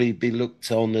probably be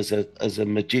looked on as a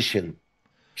magician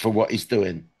for what he's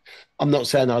doing. I'm not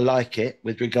saying I like it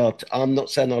with regard to. I'm not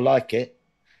saying I like it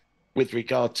with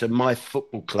regard to my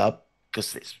football club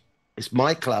because it's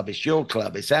my club, it's your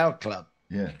club, it's our club.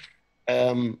 Yeah.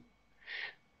 Um,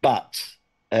 but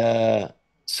uh,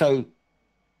 so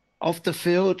off the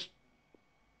field,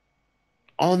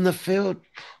 on the field,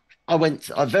 I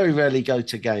very rarely go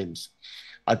to games.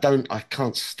 I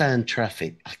can't stand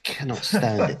traffic. I cannot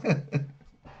stand it.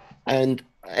 And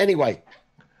anyway,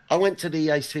 I went to the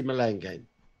AC Milan game,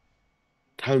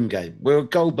 home game. We were a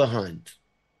goal behind.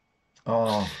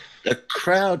 Oh, The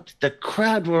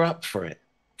crowd were up for it.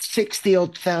 60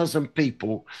 odd thousand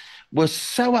people were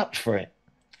so up for it.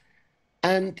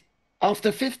 And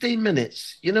after 15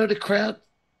 minutes, the crowd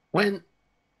went,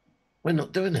 we're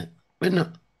not doing it. We're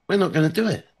not going to do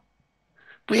it.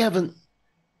 We haven't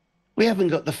we haven't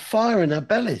got the fire in our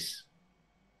bellies.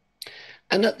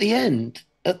 And at the end,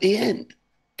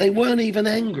 they weren't even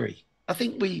angry. I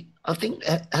think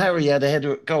Harry had a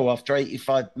header at goal after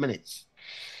 85 minutes.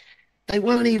 They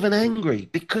weren't even angry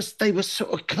because they were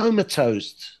sort of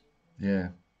comatose. yeah.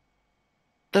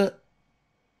 That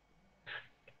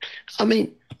I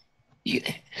mean, you,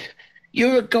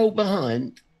 you're a goal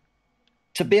behind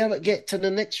to be able to get to the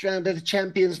next round of the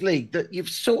Champions League. That you've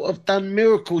sort of done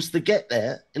miracles to get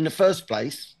there in the first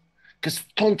place, because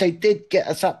Conte did get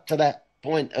us up to that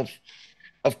point of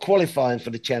qualifying for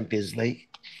the Champions League,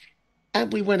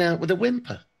 and we went out with a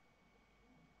whimper.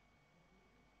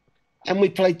 And we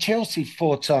played Chelsea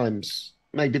 4 times,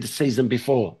 maybe the season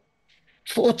before.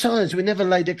 4 times, we never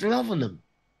laid a glove on them.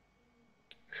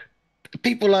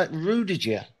 People like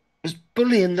Rudiger was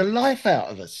bullying the life out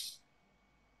of us,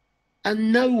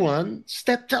 and no one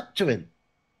stepped up to him.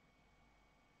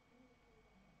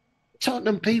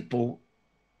 Tottenham people,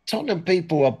 Tottenham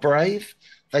people are brave.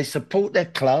 They support their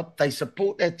club. They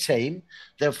support their team.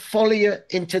 They'll follow you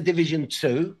into Division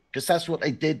 2, because that's what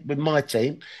they did with my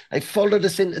team. They followed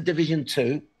us into Division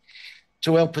 2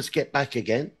 to help us get back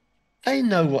again. They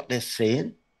know what they're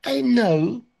seeing. They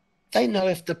know. They know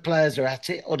if the players are at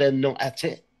it or they're not at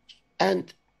it.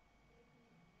 And,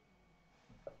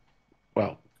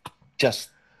 well, just,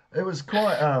 It was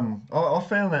quite. I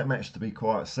found that match to be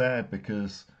quite sad but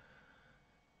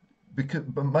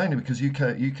mainly because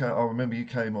I remember you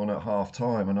came on at half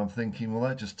time, and I'm thinking, well,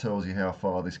 that just tells you how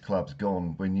far this club's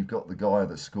gone when you've got the guy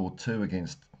that scored two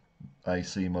against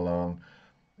AC Milan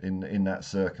in that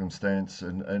circumstance,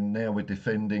 and now we're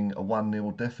defending a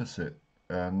 1-0 deficit,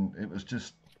 and it was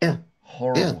just yeah, yeah.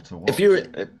 horrible to If you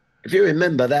watch. if you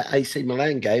remember that AC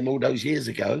Milan game all those years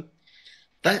ago,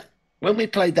 that when we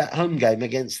played that home game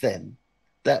against them,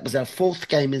 that was our fourth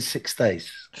game in 6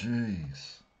 days.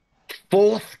 Jeez.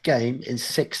 Fourth game in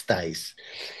 6 days.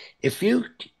 If you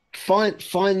find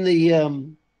the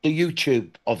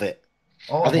YouTube of it,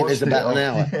 Oh, I I've think there's watched it. about an Oh,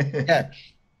 hour. yeah. Yeah.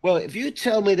 Well, if you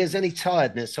tell me there's any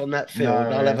tiredness on that field,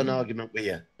 No, I'll have an man. argument with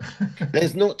you.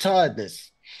 There's not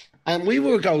tiredness. And we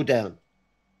were a goal down.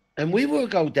 And we were a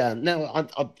goal down. Now,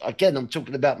 again, I'm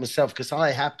talking about myself because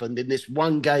I happened in this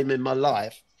one game in my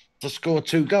life to score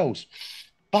 2 goals.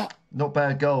 But Not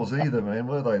bad goals either, man,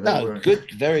 were they? They no, were.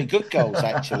 good, very good goals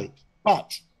actually.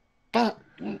 But but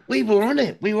we were on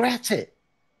it. We were at it.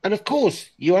 And of course,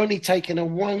 you're only taking a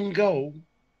 1 goal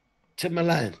to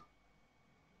Milan.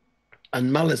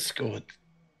 And Muller's scored.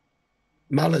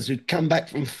 Muller's, who'd come back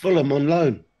from Fulham on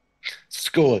loan,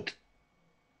 scored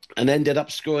and ended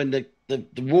up scoring the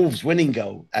Wolves winning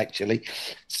goal, actually.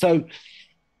 So,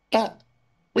 but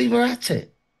we were at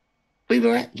it. We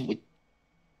were at we,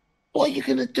 What are you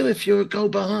going to do if you're a goal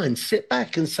behind? Sit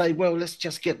back and say, well, let's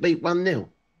just get beat 1-0.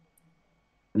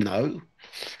 No.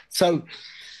 So,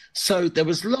 so there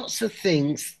was lots of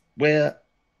things where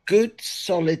good,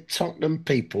 solid Tottenham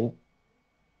people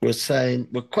were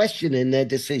questioning their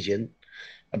decision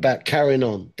about carrying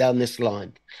on down this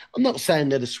line. I'm not saying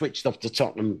they'd have switched off to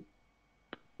Tottenham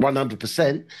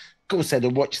 100%, course, they'd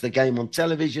have watched the game on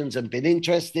televisions and been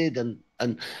interested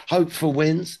and hoped for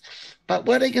wins. But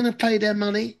were they going to pay their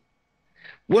money?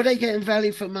 Were they getting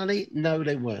value for money? No,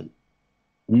 they weren't.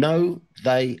 No,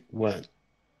 they weren't.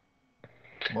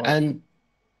 Well, And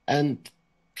and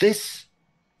this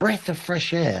breath of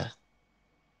fresh air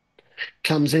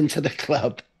comes into the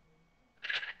club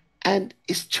and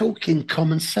is talking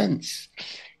common sense.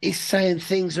 He's saying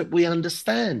things that we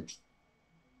understand.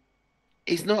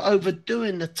 He's not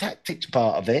overdoing the tactics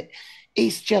part of it.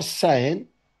 He's just saying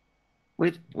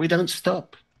we don't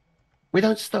stop. We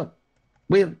don't stop.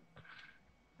 We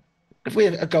if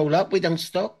we're a goal up, we don't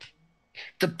stop.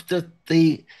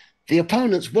 The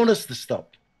opponents want us to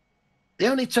stop. The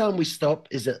only time we stop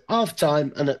is at half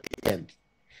time and at the end.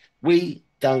 We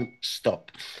don't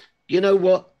stop. You know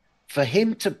what? For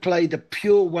him to play the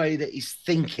pure way that he's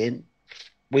thinking,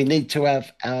 we need to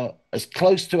have our as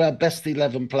close to our best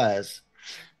 11 players.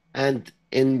 And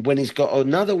in when he's got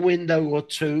another window or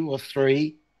two or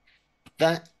three,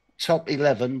 that top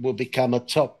 11 will become a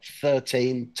top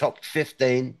 13, top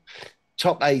 15,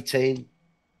 top 18,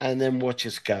 and then watch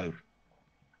us go.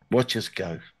 Watch us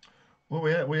go. well,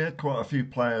 we had quite a few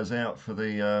players out for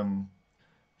the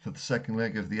second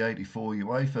leg of the '84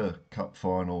 UEFA Cup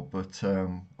final, but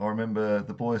I remember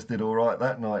the boys did all right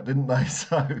that night, didn't they?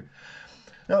 So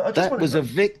now, I just That wanted, was a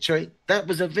victory. That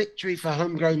was a victory for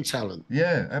homegrown talent.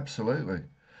 yeah, absolutely.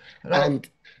 No, And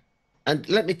and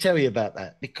let me tell you about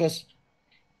that because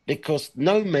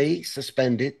no me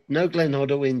suspended, no Glenn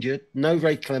Hoddle injured, no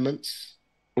Ray Clements,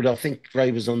 although I think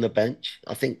Ray was on the bench.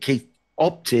 I think Keith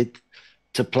opted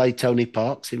to play Tony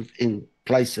Parks in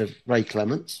place of Ray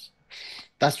Clements.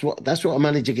 That's what a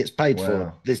manager gets paid for.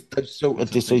 wow, This those sort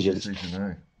of that's a big decisions. decision,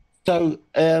 eh? So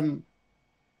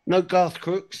no Garth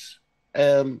Crooks.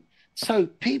 So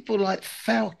people like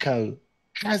Falco,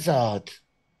 Hazard,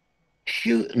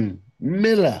 Houghton,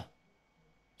 Miller,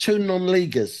 two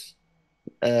non-leaguers,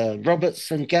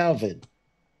 Roberts and Galvin,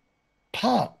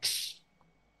 Parks.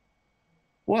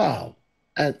 Wow,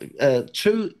 and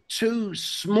two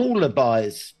smaller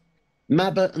buys,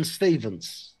 Mabbott and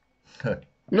Stevens.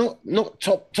 Not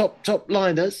top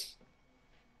liners,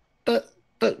 but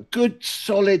good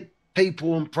solid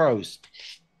people and pros.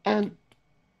 And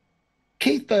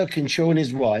Keith Birkinshaw and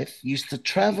his wife used to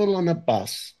travel on a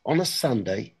bus on a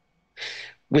Sunday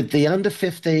with the under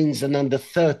 15s and under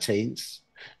 13s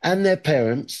and their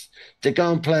parents to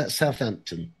go and play at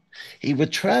Southampton. He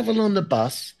would travel on the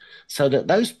bus so that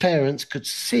those parents could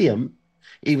see them.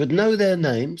 He would know their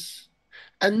names.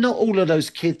 And not all of those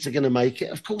kids are going to make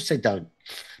it. Of course they don't.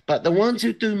 But the ones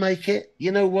who do make it,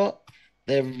 you know what?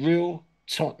 They're real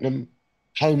Tottenham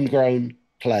homegrown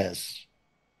players.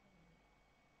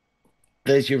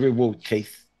 There's your reward,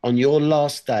 Keith. On your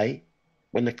last day,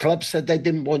 when the club said they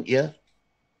didn't want you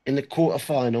in the quarter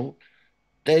final,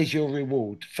 there's your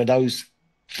reward for those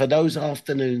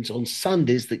afternoons on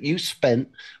Sundays that you spent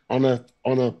on a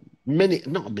mini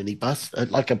not a minibus,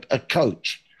 like a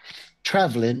coach,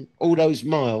 travelling all those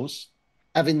miles,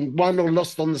 having won or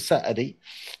lost on the Saturday,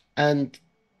 and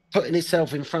putting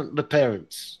himself in front of the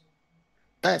parents.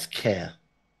 That's care.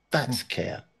 That's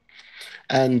care.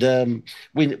 And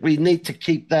we need to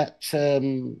keep that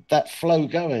flow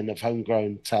going of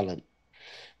homegrown talent.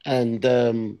 And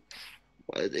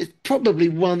it's probably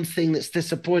one thing that's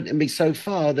disappointed me so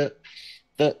far that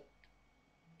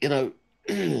you know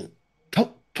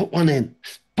put one in,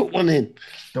 put one in.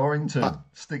 Dorrington, But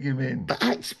stick him in.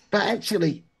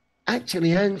 actually,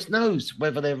 Hans knows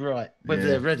whether they're right, whether Yeah.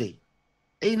 they're ready.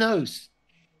 He knows,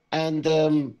 and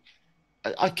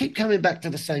I keep coming back to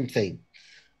the same thing.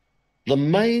 The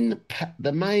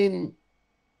main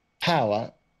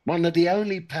power, one of the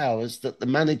only powers that the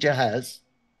manager has,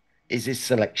 is his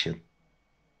selection.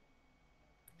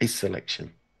 His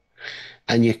selection,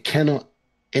 and you cannot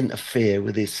interfere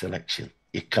with his selection.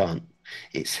 You can't.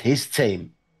 It's his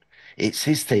team. It's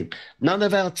his team. None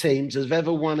of our teams has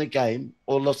ever won a game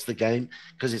or lost a game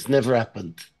because it's never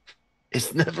happened.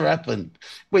 It's never happened.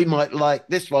 We might like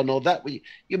this one or that.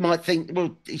 You might think,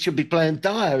 well, he should be playing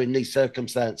Dyer in these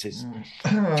circumstances.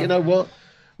 Do you know what?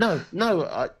 No,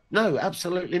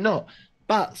 absolutely not.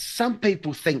 But some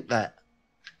people think that,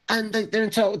 and they're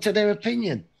entitled to their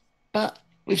opinion. But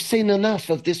we've seen enough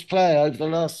of this player over the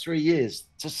last 3 years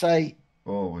to say,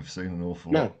 Oh, we've seen an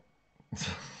awful no, lot.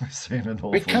 We've seen an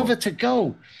awful recover lot. to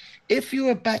goal. If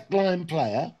you're a backline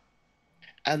player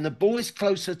and the ball's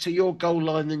closer to your goal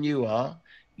line than you are,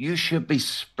 you should be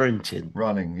sprinting,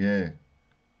 Running, yeah.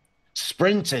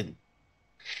 sprinting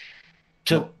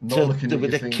Not looking at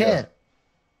with your the finger. care.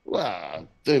 Well,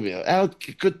 how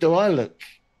good do I look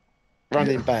Yeah.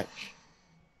 running back?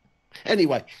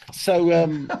 Anyway,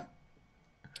 so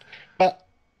but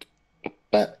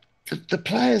the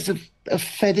players have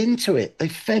fed into it. They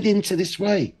fed into this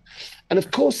way, and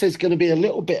of course, there's going to be a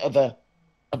little bit of a,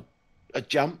 a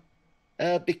jump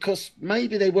because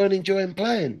maybe they weren't enjoying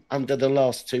playing under the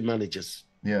last two managers.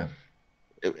 Yeah.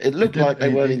 It It looked didn't. like they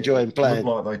weren't It enjoying looked playing.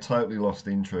 like they totally lost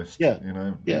interest. Yeah,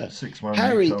 yeah. 6-1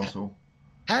 Harry Newcastle.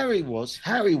 Harry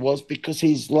was because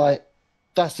he's like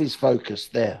that's his focus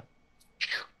there.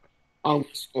 I'm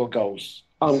gonna score goals.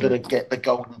 I'm That's gonna it. get the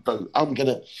golden boot. I'm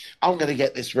gonna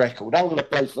get this record. I'm gonna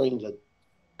play for England.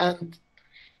 And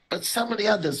but some of the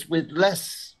others with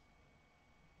less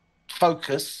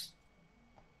focus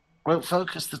weren't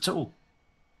focused at all.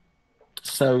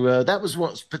 So that was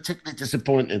what's particularly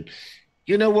disappointing.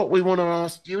 You know what we want to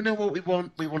ask? You know what we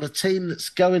want? We want a team that's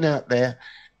going out there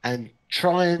and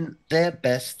trying their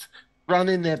best,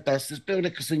 running their best. As Bill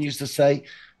Nicholson used to say,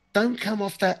 don't come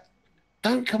off that,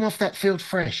 don't come off that field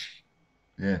fresh.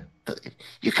 Yeah.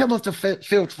 You come off the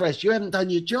field fresh, you haven't done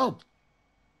your job.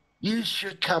 You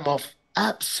should come off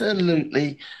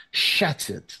absolutely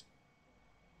shattered.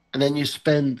 And then you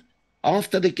spend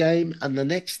after the game and the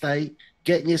next day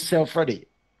getting yourself ready.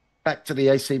 Back to the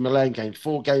AC Milan game,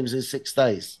 4 games in 6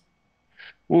 days.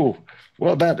 Oh,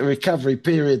 what about the recovery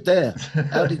period there?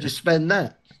 How did you spend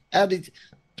that? How did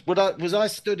was I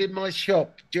stood in my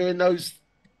shop during those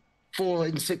 4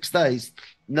 in 6 days?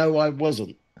 No, I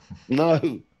wasn't.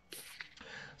 No,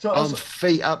 So I'm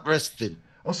feet up resting.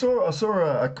 I saw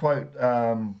a quote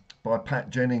by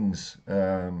Pat Jennings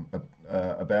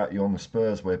about you on the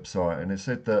Spurs website, and it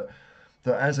said that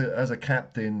as a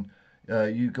captain,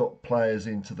 you got players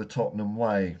into the Tottenham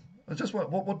way. I just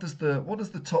what does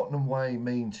the Tottenham way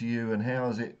mean to you, and how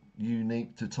is it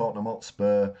unique to Tottenham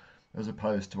Hotspur as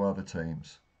opposed to other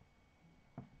teams?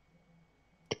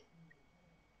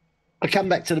 I come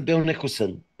back to the Bill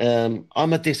Nicholson.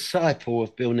 I'm a disciple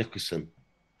of Bill Nicholson.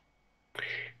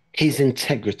 His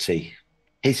integrity,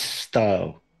 his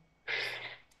style.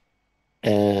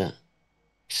 Uh,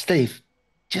 Steve,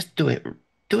 just do it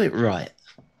right.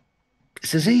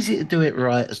 It's as easy to do it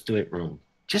right as do it wrong.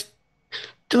 Just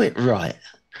do it right.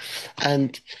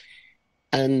 And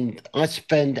I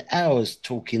spend hours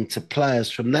talking to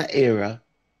players from that era,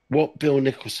 what Bill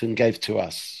Nicholson gave to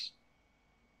us.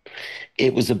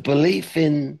 It was a belief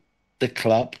in the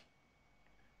club,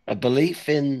 a belief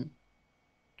in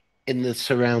the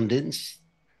surroundings.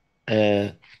 Uh,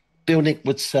 Bill Nick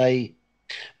would say,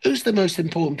 "Who's the most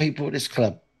important people at this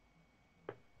club?"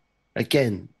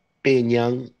 Again, being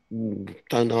young,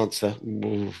 don't answer,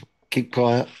 keep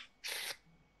quiet.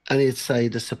 And he'd say,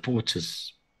 "The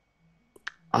supporters.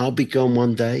 I'll be gone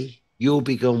one day. You'll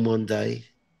be gone one day.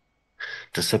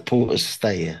 The supporters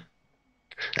stay here.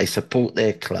 They support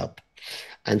their club.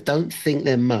 And don't think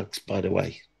they're mugs, by the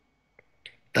way.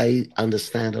 They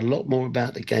understand a lot more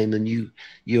about the game than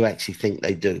you actually think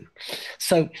they do.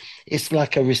 So it's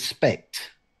like a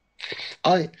respect.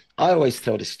 I always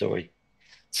tell this story.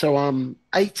 So I'm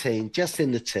 18, just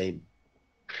in the team,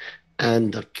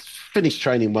 and I finished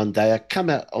training one day. I come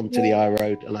out onto the high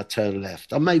road and I turn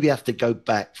left. I maybe have to go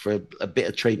back for a bit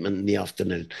of treatment in the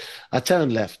afternoon. I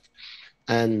turn left,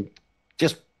 and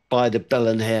just by the Bell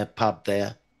and Hare pub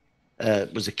there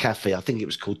was a cafe. I think it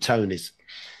was called Tony's.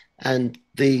 And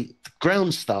the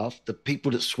ground staff, the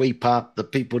people that sweep up, the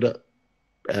people that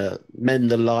mend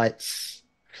the lights,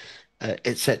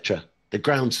 etc., the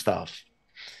ground staff,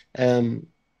 um,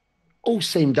 all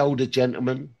seemed older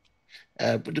gentlemen.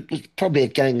 But it was probably a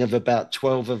gang of about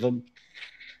 12 of them.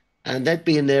 And they'd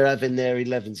be in there having their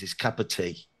 11s, his cup of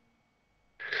tea.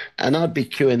 And I'd be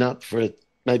queuing up for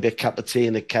maybe a cup of tea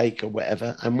and a cake or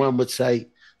whatever. And one would say,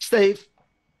 "Steve,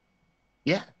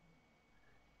 yeah,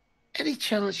 any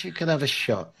chance you could have a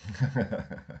shot?"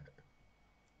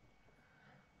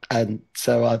 And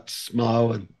so I'd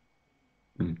smile and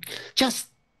 "Mm, just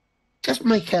just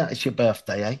make out it's your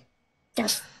birthday, eh?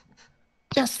 Just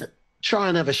just try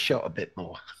and have a shot a bit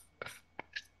more."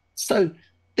 So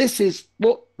this is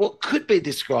what could be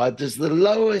described as the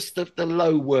lowest of the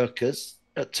low workers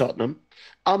at Tottenham.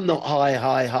 I'm not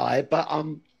high, but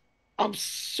I'm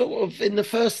sort of in the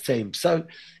first team. So,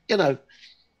 you know,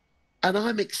 and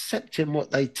I'm accepting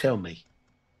what they tell me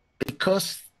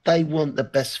because they want the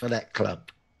best for that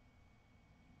club.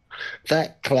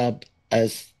 That club,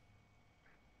 as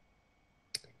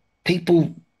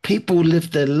people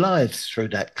live their lives through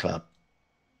that club.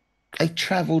 They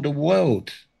travel the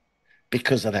world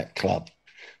because of that club.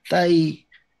 They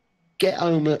get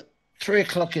home at 3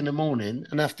 o'clock in the morning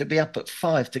and have to be up at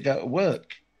 5 to go to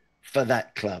work for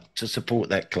that club, to support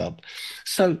that club.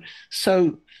 So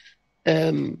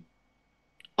um,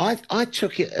 I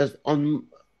took it as on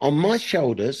my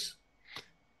shoulders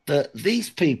that these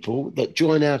people that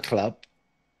join our club,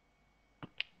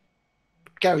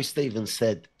 Gary Stevens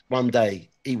said one day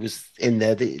he was in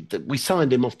there. We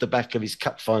signed him off the back of his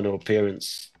cup final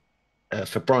appearance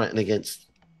for Brighton against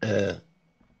Man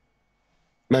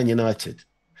United.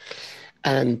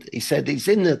 And he said he's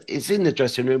in the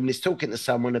dressing room and he's talking to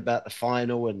someone about the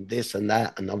final and this and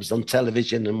that. And I was on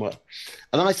television and what.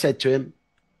 And I said to him,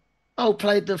 "Oh,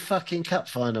 played the fucking cup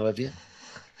final, have you?"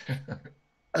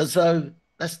 As though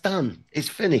that's done. It's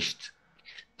finished.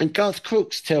 And Garth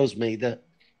Crooks tells me that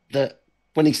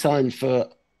when he signed for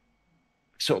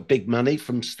sort of big money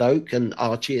from Stoke and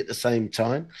Archie at the same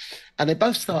time, and they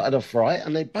both started off right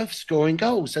and they're both scoring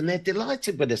goals and they're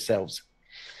delighted with themselves.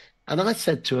 And I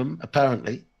said to him,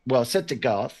 apparently, well, I said to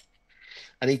Garth,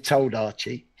 and he told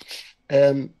Archie,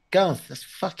 Garth, that's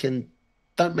fucking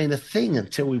don't mean a thing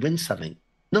until we win something.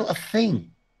 Not a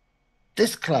thing.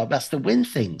 This club has to win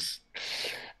things.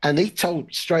 And he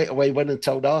told straight away, went and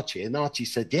told Archie, and Archie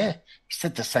said, yeah, he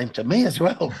said the same to me as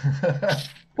well.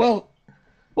 well,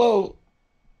 well,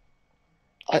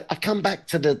 I come back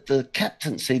to the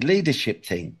captaincy leadership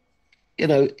thing. You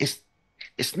know,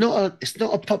 it's not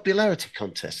a popularity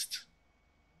contest.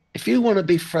 If you want to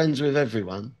be friends with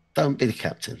everyone, don't be the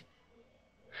captain.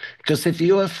 Because if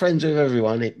you are friends with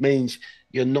everyone, it means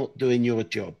you're not doing your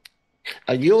job.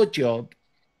 And your job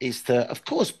is to, of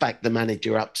course, back the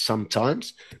manager up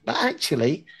sometimes. But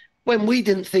actually, when we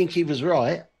didn't think he was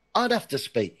right, I'd have to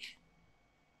speak.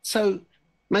 So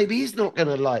maybe he's not going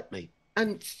to like me.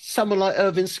 And someone like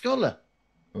Irving Scholar,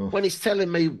 when he's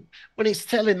telling me,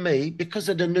 because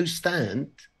of the new stand,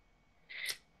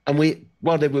 and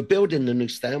while they were building the new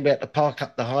stand, we had to park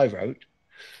up the high road.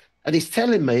 And he's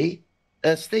telling me,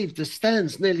 Steve, the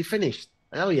stand's nearly finished.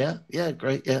 Oh, yeah,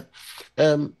 great, yeah.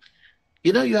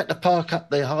 You know, you had to park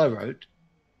up the high road,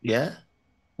 yeah?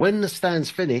 When the stand's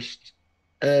finished,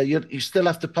 you still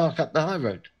have to park up the high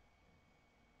road.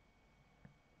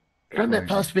 Run that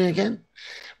past me again.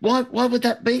 Why would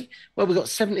that be? Well, we've got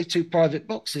 72 private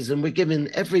boxes and we're giving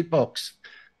every box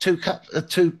two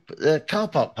car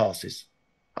park passes.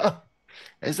 Oh,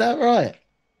 is that right?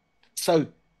 So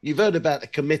you've heard about the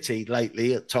committee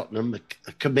lately at Tottenham,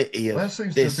 a committee of that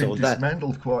seems to have this been or that.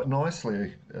 dismantled quite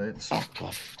nicely. It's Fuck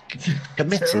off.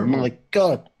 Committee, terrible. my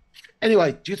God.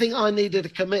 Anyway, do you think I needed a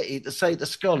committee to say to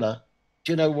Scholar,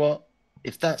 do you know what?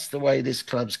 If that's the way this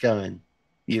club's going,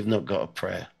 you've not got a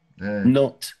prayer. Yeah.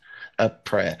 Not a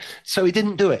prayer. So he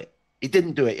didn't do it. He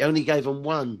only gave them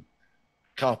one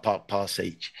car park pass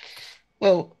each.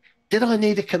 Well, did I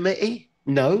need a committee?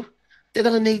 No. Did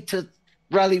I need to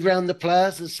rally round the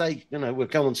players and say, you know, we'll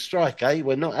go on strike, eh?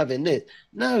 We're not having this.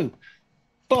 No.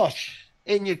 Bosh,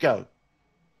 in you go.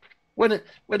 When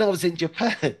I was in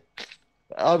Japan,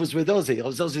 I was with Ozzy. I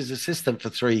was Ozzy's assistant for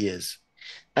 3 years.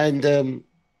 And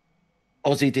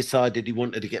Ozzy decided he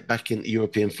wanted to get back into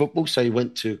European football, so he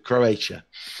went to Croatia,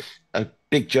 a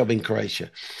big job in Croatia.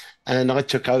 And I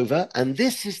took over. And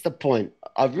this is the point.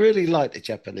 I really like the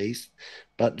Japanese,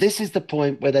 but this is the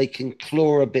point where they can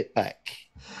claw a bit back.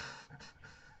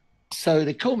 So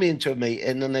they call me into a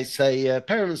meeting and they say,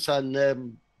 Perryman,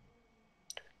 son,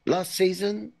 last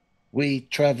season we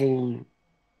travelled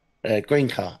green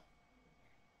cars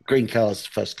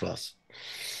first class.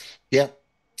 Yeah.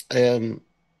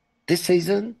 This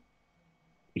season,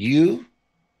 you're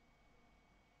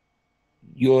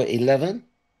 11,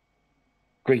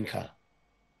 green car.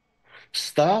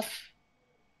 Staff,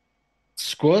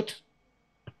 squad,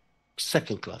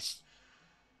 second class.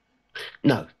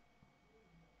 No.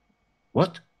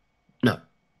 What? No.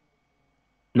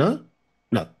 No?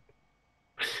 No.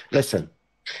 Listen,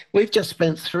 we've just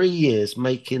spent 3 years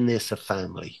making this a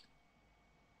family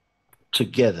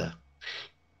together.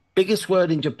 Biggest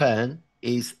word in Japan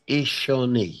is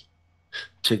ishoni,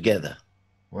 together.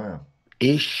 Wow.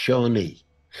 Ishoni.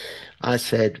 I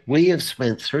said, we have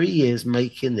spent 3 years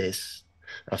making this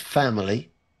a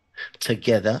family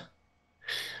together,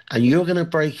 and you're going to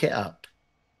break it up.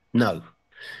 No.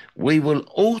 We will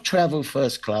all travel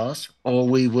first class or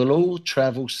we will all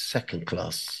travel second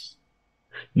class.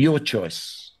 Your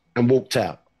choice. And walked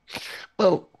out.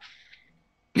 Well,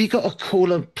 have you got to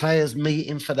call a players'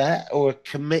 meeting for that or a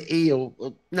committee or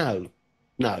no.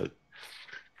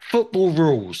 Football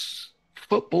rules.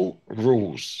 Football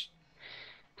rules.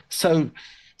 So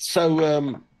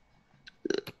I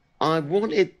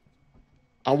wanted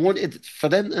for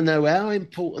them to know how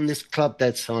important this club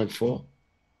they'd signed for,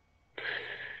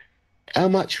 how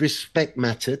much respect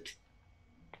mattered,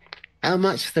 how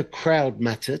much the crowd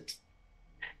mattered,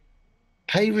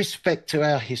 Pay respect to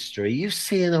our history. You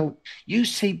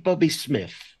see Bobby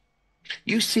Smith,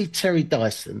 you see Terry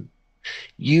Dyson.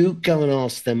 You go and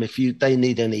ask them if they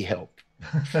need any help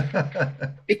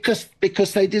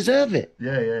because they deserve it.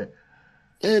 Yeah, yeah.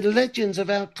 They're the legends of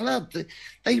our club.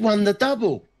 They won the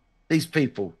double. These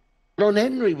people. Ron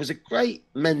Henry was a great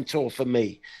mentor for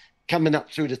me coming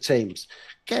up through the teams.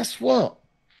 Guess what?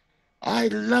 I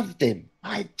loved him.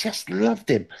 I just loved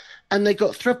him. And they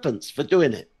got threepence for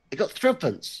doing it. They got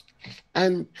threepence.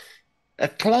 And a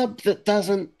club that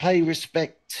doesn't pay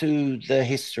respect to their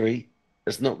history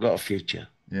has not got a future.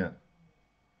 Yeah.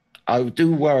 I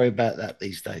do worry about that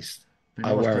these days. Be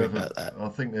I nice to worry have about that. I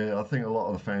think a lot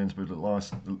of the fans would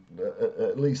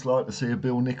at least like to see a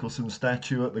Bill Nicholson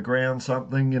statue at the ground,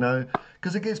 something,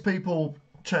 because it gets people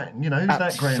chatting. Who's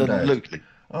that granddad? Absolutely.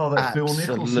 Oh, that's Bill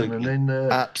Nicholson, and Absolutely. then the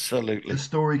Absolutely.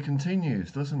 story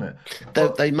continues, doesn't it? They,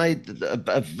 But they made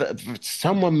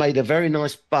someone made a very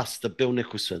nice bust of Bill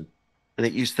Nicholson, and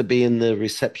it used to be in the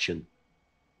reception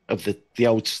of the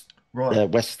old right,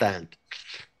 West Stand.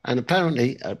 And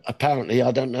apparently,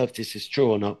 I don't know if this is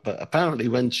true or not, but apparently,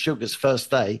 when Sugar's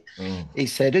first day, oh, he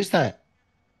said, "Who's that?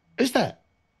 Who's that?"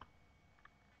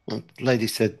 And the lady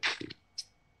said,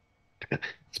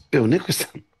 "It's Bill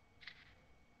Nicholson."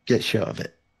 Get shot of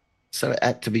it. So it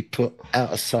had to be put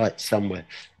out of sight somewhere.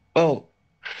 Well,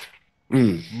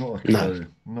 not a no, clue,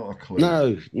 not a clue.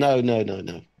 no, no, no, no,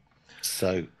 no.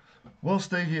 So Well,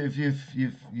 Steve,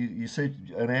 you said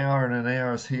an hour and an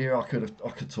hour's here. I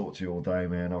could talk to you all day,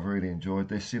 man. I've really enjoyed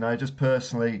this. Just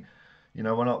personally,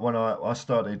 when I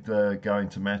started going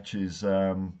to matches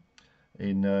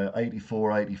in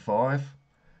 84, 85,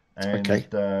 okay,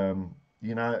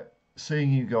 and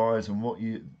seeing you guys and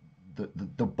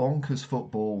the bonkers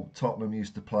football Tottenham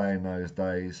used to play in those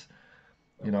days.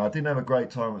 I didn't have a great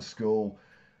time at school.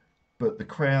 But the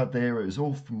crowd there, it was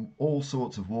all from all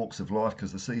sorts of walks of life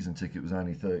because the season ticket was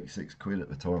only 36 quid at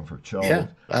the time for a yeah, child.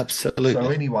 So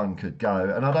absolutely, anyone could go.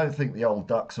 And I don't think the old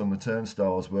ducks on the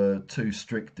turnstiles were too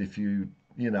strict if when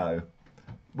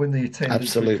the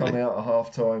attendance would come absolutely. out at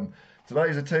half time.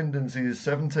 Today's attendance is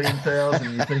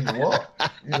 17,000. You think, what?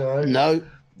 No,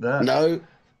 That. no,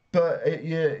 But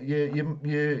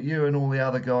you and all the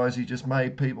other guys, you just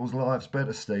made people's lives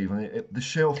better, Steve. And the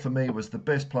Shelf for me was the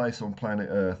best place on planet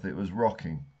Earth. It was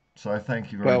rocking. So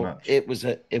thank you very well, much. it was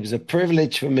a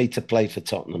privilege for me to play for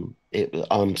Tottenham.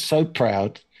 I'm so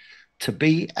proud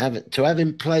to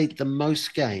having played the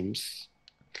most games.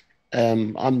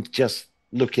 I'm just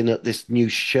looking at this new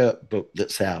shirt book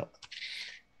that's out.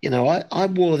 I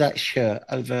wore that shirt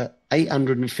over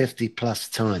 850 plus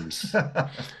times,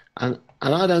 and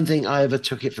I don't think I ever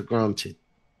took it for granted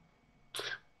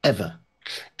ever.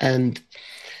 And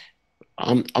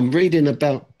I'm reading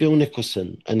about Bill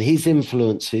Nicholson, and his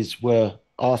influences were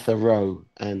Arthur Rowe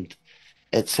and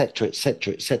etc.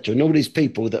 etc. etc. and all these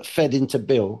people that fed into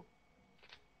Bill,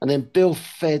 and then Bill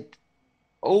fed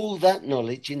all that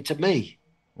knowledge into me.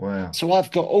 Wow. So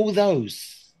I've got all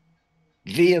those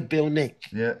via Bill Nick,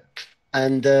 Yeah.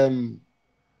 and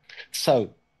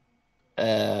so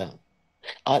uh,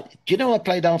 I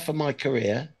played half of my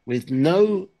career with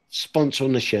no sponsor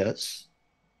on the shirts,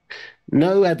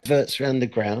 no adverts around the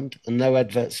ground, and no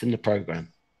adverts in the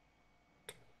program.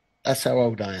 That's how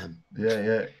old I am. Yeah.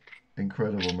 Yeah.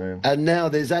 Incredible, man. And now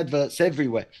there's adverts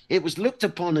everywhere. It was looked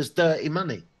upon as dirty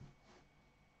money.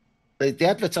 The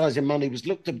advertising money was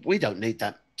looked at. We don't need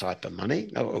that type of money.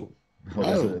 No, Oh,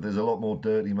 no. there's a lot more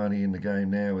dirty money in the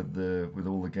game now with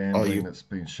all the Oh, gambling you that's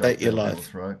been shoved bet your down people's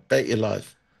life. throat. Bet your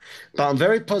life. But I'm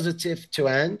very positive to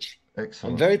Ange. I'm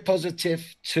Excellent. very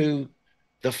positive to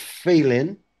the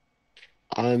feeling.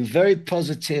 I'm very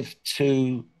positive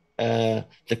to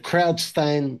the crowd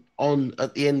staying on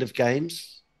at the end of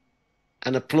games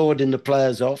and applauding the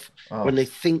players off when Oh, they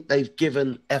think they've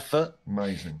given effort.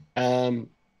 amazing. Can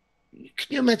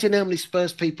you imagine how many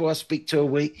Spurs people I speak to a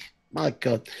week? My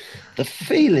God, the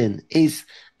feeling is,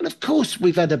 and of course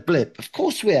we've had a blip. Of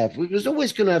course we have. We was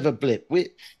always going to have a blip.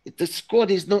 The squad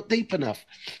is not deep enough.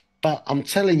 But I'm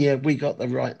telling you, we got the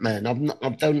right man. I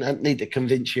don't need to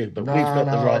convince you, but we've No, got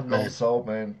the no, right I'm man. sold,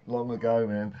 man. Long ago,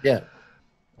 man. Yeah,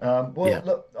 Well, yeah.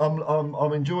 look,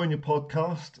 I'm enjoying your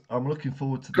podcast. I'm looking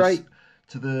forward to this Great,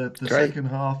 to the great. second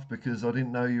half because I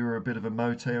didn't know you were a bit of a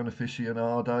Motown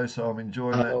aficionado. So I'm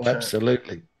enjoying that Oh, chat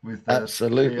absolutely. with Theo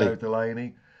Absolutely.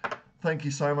 Delaney. Thank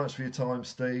you so much for your time,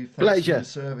 Steve. Thanks for your Pleasure.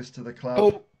 service to the club.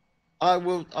 Paul, I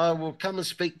will come and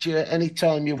speak to you any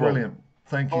time you want. Brilliant.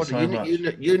 Thank you Hold so you,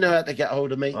 much. you know how to get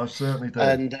hold of me. I certainly do.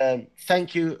 And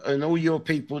thank you and all your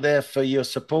people there for your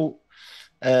support.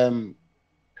 Um,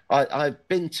 I've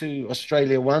been to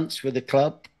Australia once with the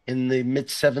club. in the mid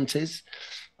 70s.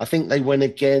 I think they went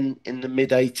again in the mid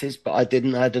 80s, but I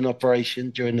didn't. I had an operation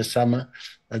during the summer,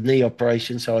 a knee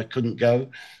operation, so I couldn't go.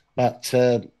 But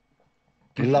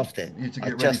Get, loved it. you have to I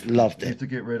get ready. just loved You have it. to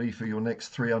get ready for your next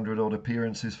 300 odd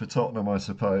appearances for Tottenham, I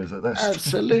suppose. That's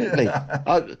Absolutely.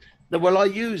 I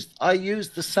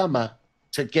used the summer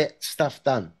to get stuff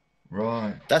done.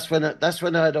 right. That's when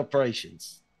I had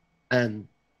operations, and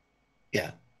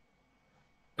yeah.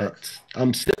 But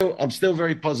I'm still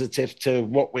very positive to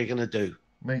what we're going to do.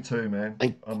 Me too, man.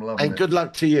 And I'm loving and it. good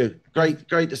luck to you. Thank,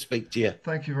 Great to speak to you.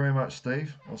 thank you very much,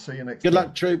 Steve. I'll see you next Good time.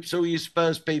 luck, troops, all you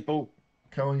Spurs people.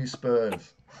 Come on, you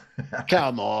Spurs.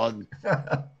 Come on.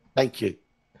 Thank you.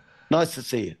 Nice to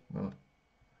see you.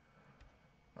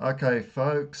 Okay,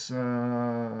 folks.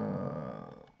 Hello,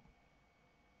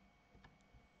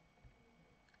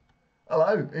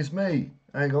 it's me.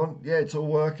 Hang on. Yeah, it's all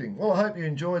working. Well, I hope you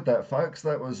enjoyed that, folks.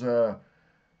 That was a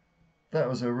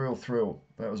real thrill.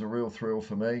 That was a real thrill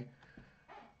for me.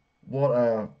 What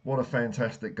a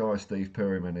fantastic guy Steve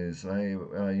Perryman is. We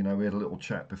had a little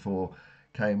chat before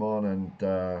came on,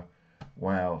 and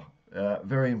wow,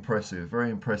 very impressive, very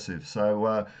impressive.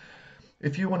 So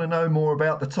if you want to know more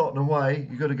about the Tottenham Way,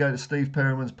 you've got to go to Steve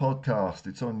Perryman's podcast.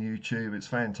 It's on YouTube. It's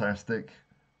fantastic.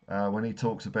 When he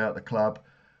talks about the club,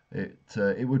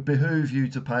 it would behoove you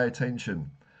to pay attention.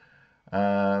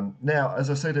 Now, as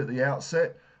I said at the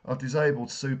outset, I've disabled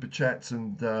super chats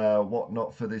and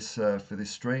whatnot for this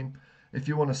stream. If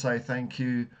you want to say thank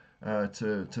you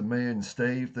to me and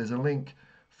Steve, there's a link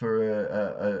for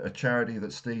a charity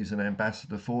that Steve's an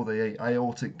ambassador for, the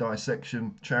Aortic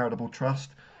Dissection Charitable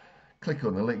Trust. Click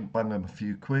on the link, bung them a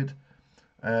few quid,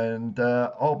 and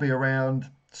I'll be around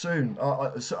soon.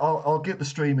 I'll get the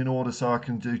stream in order so I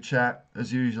can do chat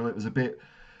as usual. It was a bit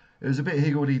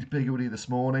higgledy-piggledy this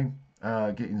morning,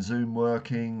 getting Zoom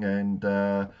working, and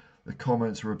the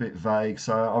comments were a bit vague.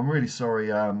 So I'm really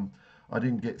sorry. I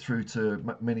didn't get through to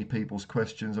many people's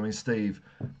questions. I mean, Steve,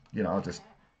 I just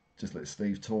let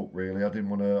Steve talk. Really, I didn't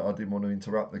want to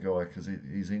interrupt the guy because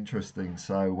he's interesting.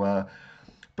 So,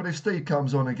 but if Steve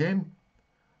comes on again,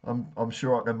 I'm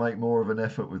sure I can make more of an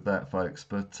effort with that, folks.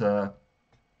 But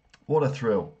what a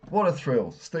thrill! What a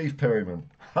thrill! Steve Perryman.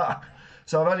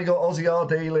 So I've only got Aussie R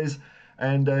dealers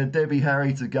and Debbie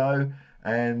Harry to go,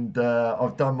 and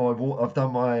I've done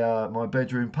my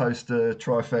bedroom poster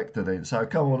trifecta then. So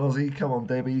come on Aussie, come on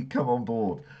Debbie, come on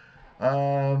board.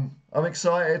 I'm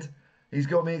excited. He's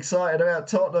got me excited about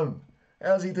Tottenham.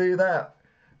 How's he do that?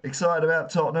 Excited about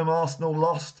Tottenham. Arsenal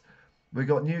lost. We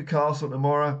got Newcastle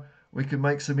tomorrow. We can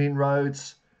make some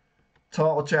inroads.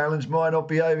 Title challenge might not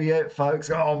be over yet, folks.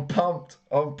 Oh, I'm pumped.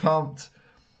 I'm pumped.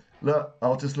 Look,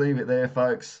 I'll just leave it there,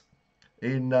 folks. I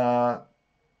don't know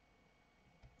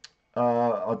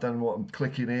what I'm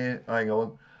clicking here. Hang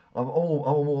on. I'm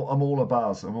all a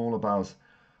buzz. I'm all a buzz.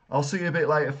 I'll see you a bit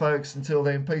later, folks. Until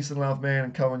then, peace and love, man,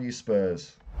 and come on, you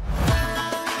Spurs.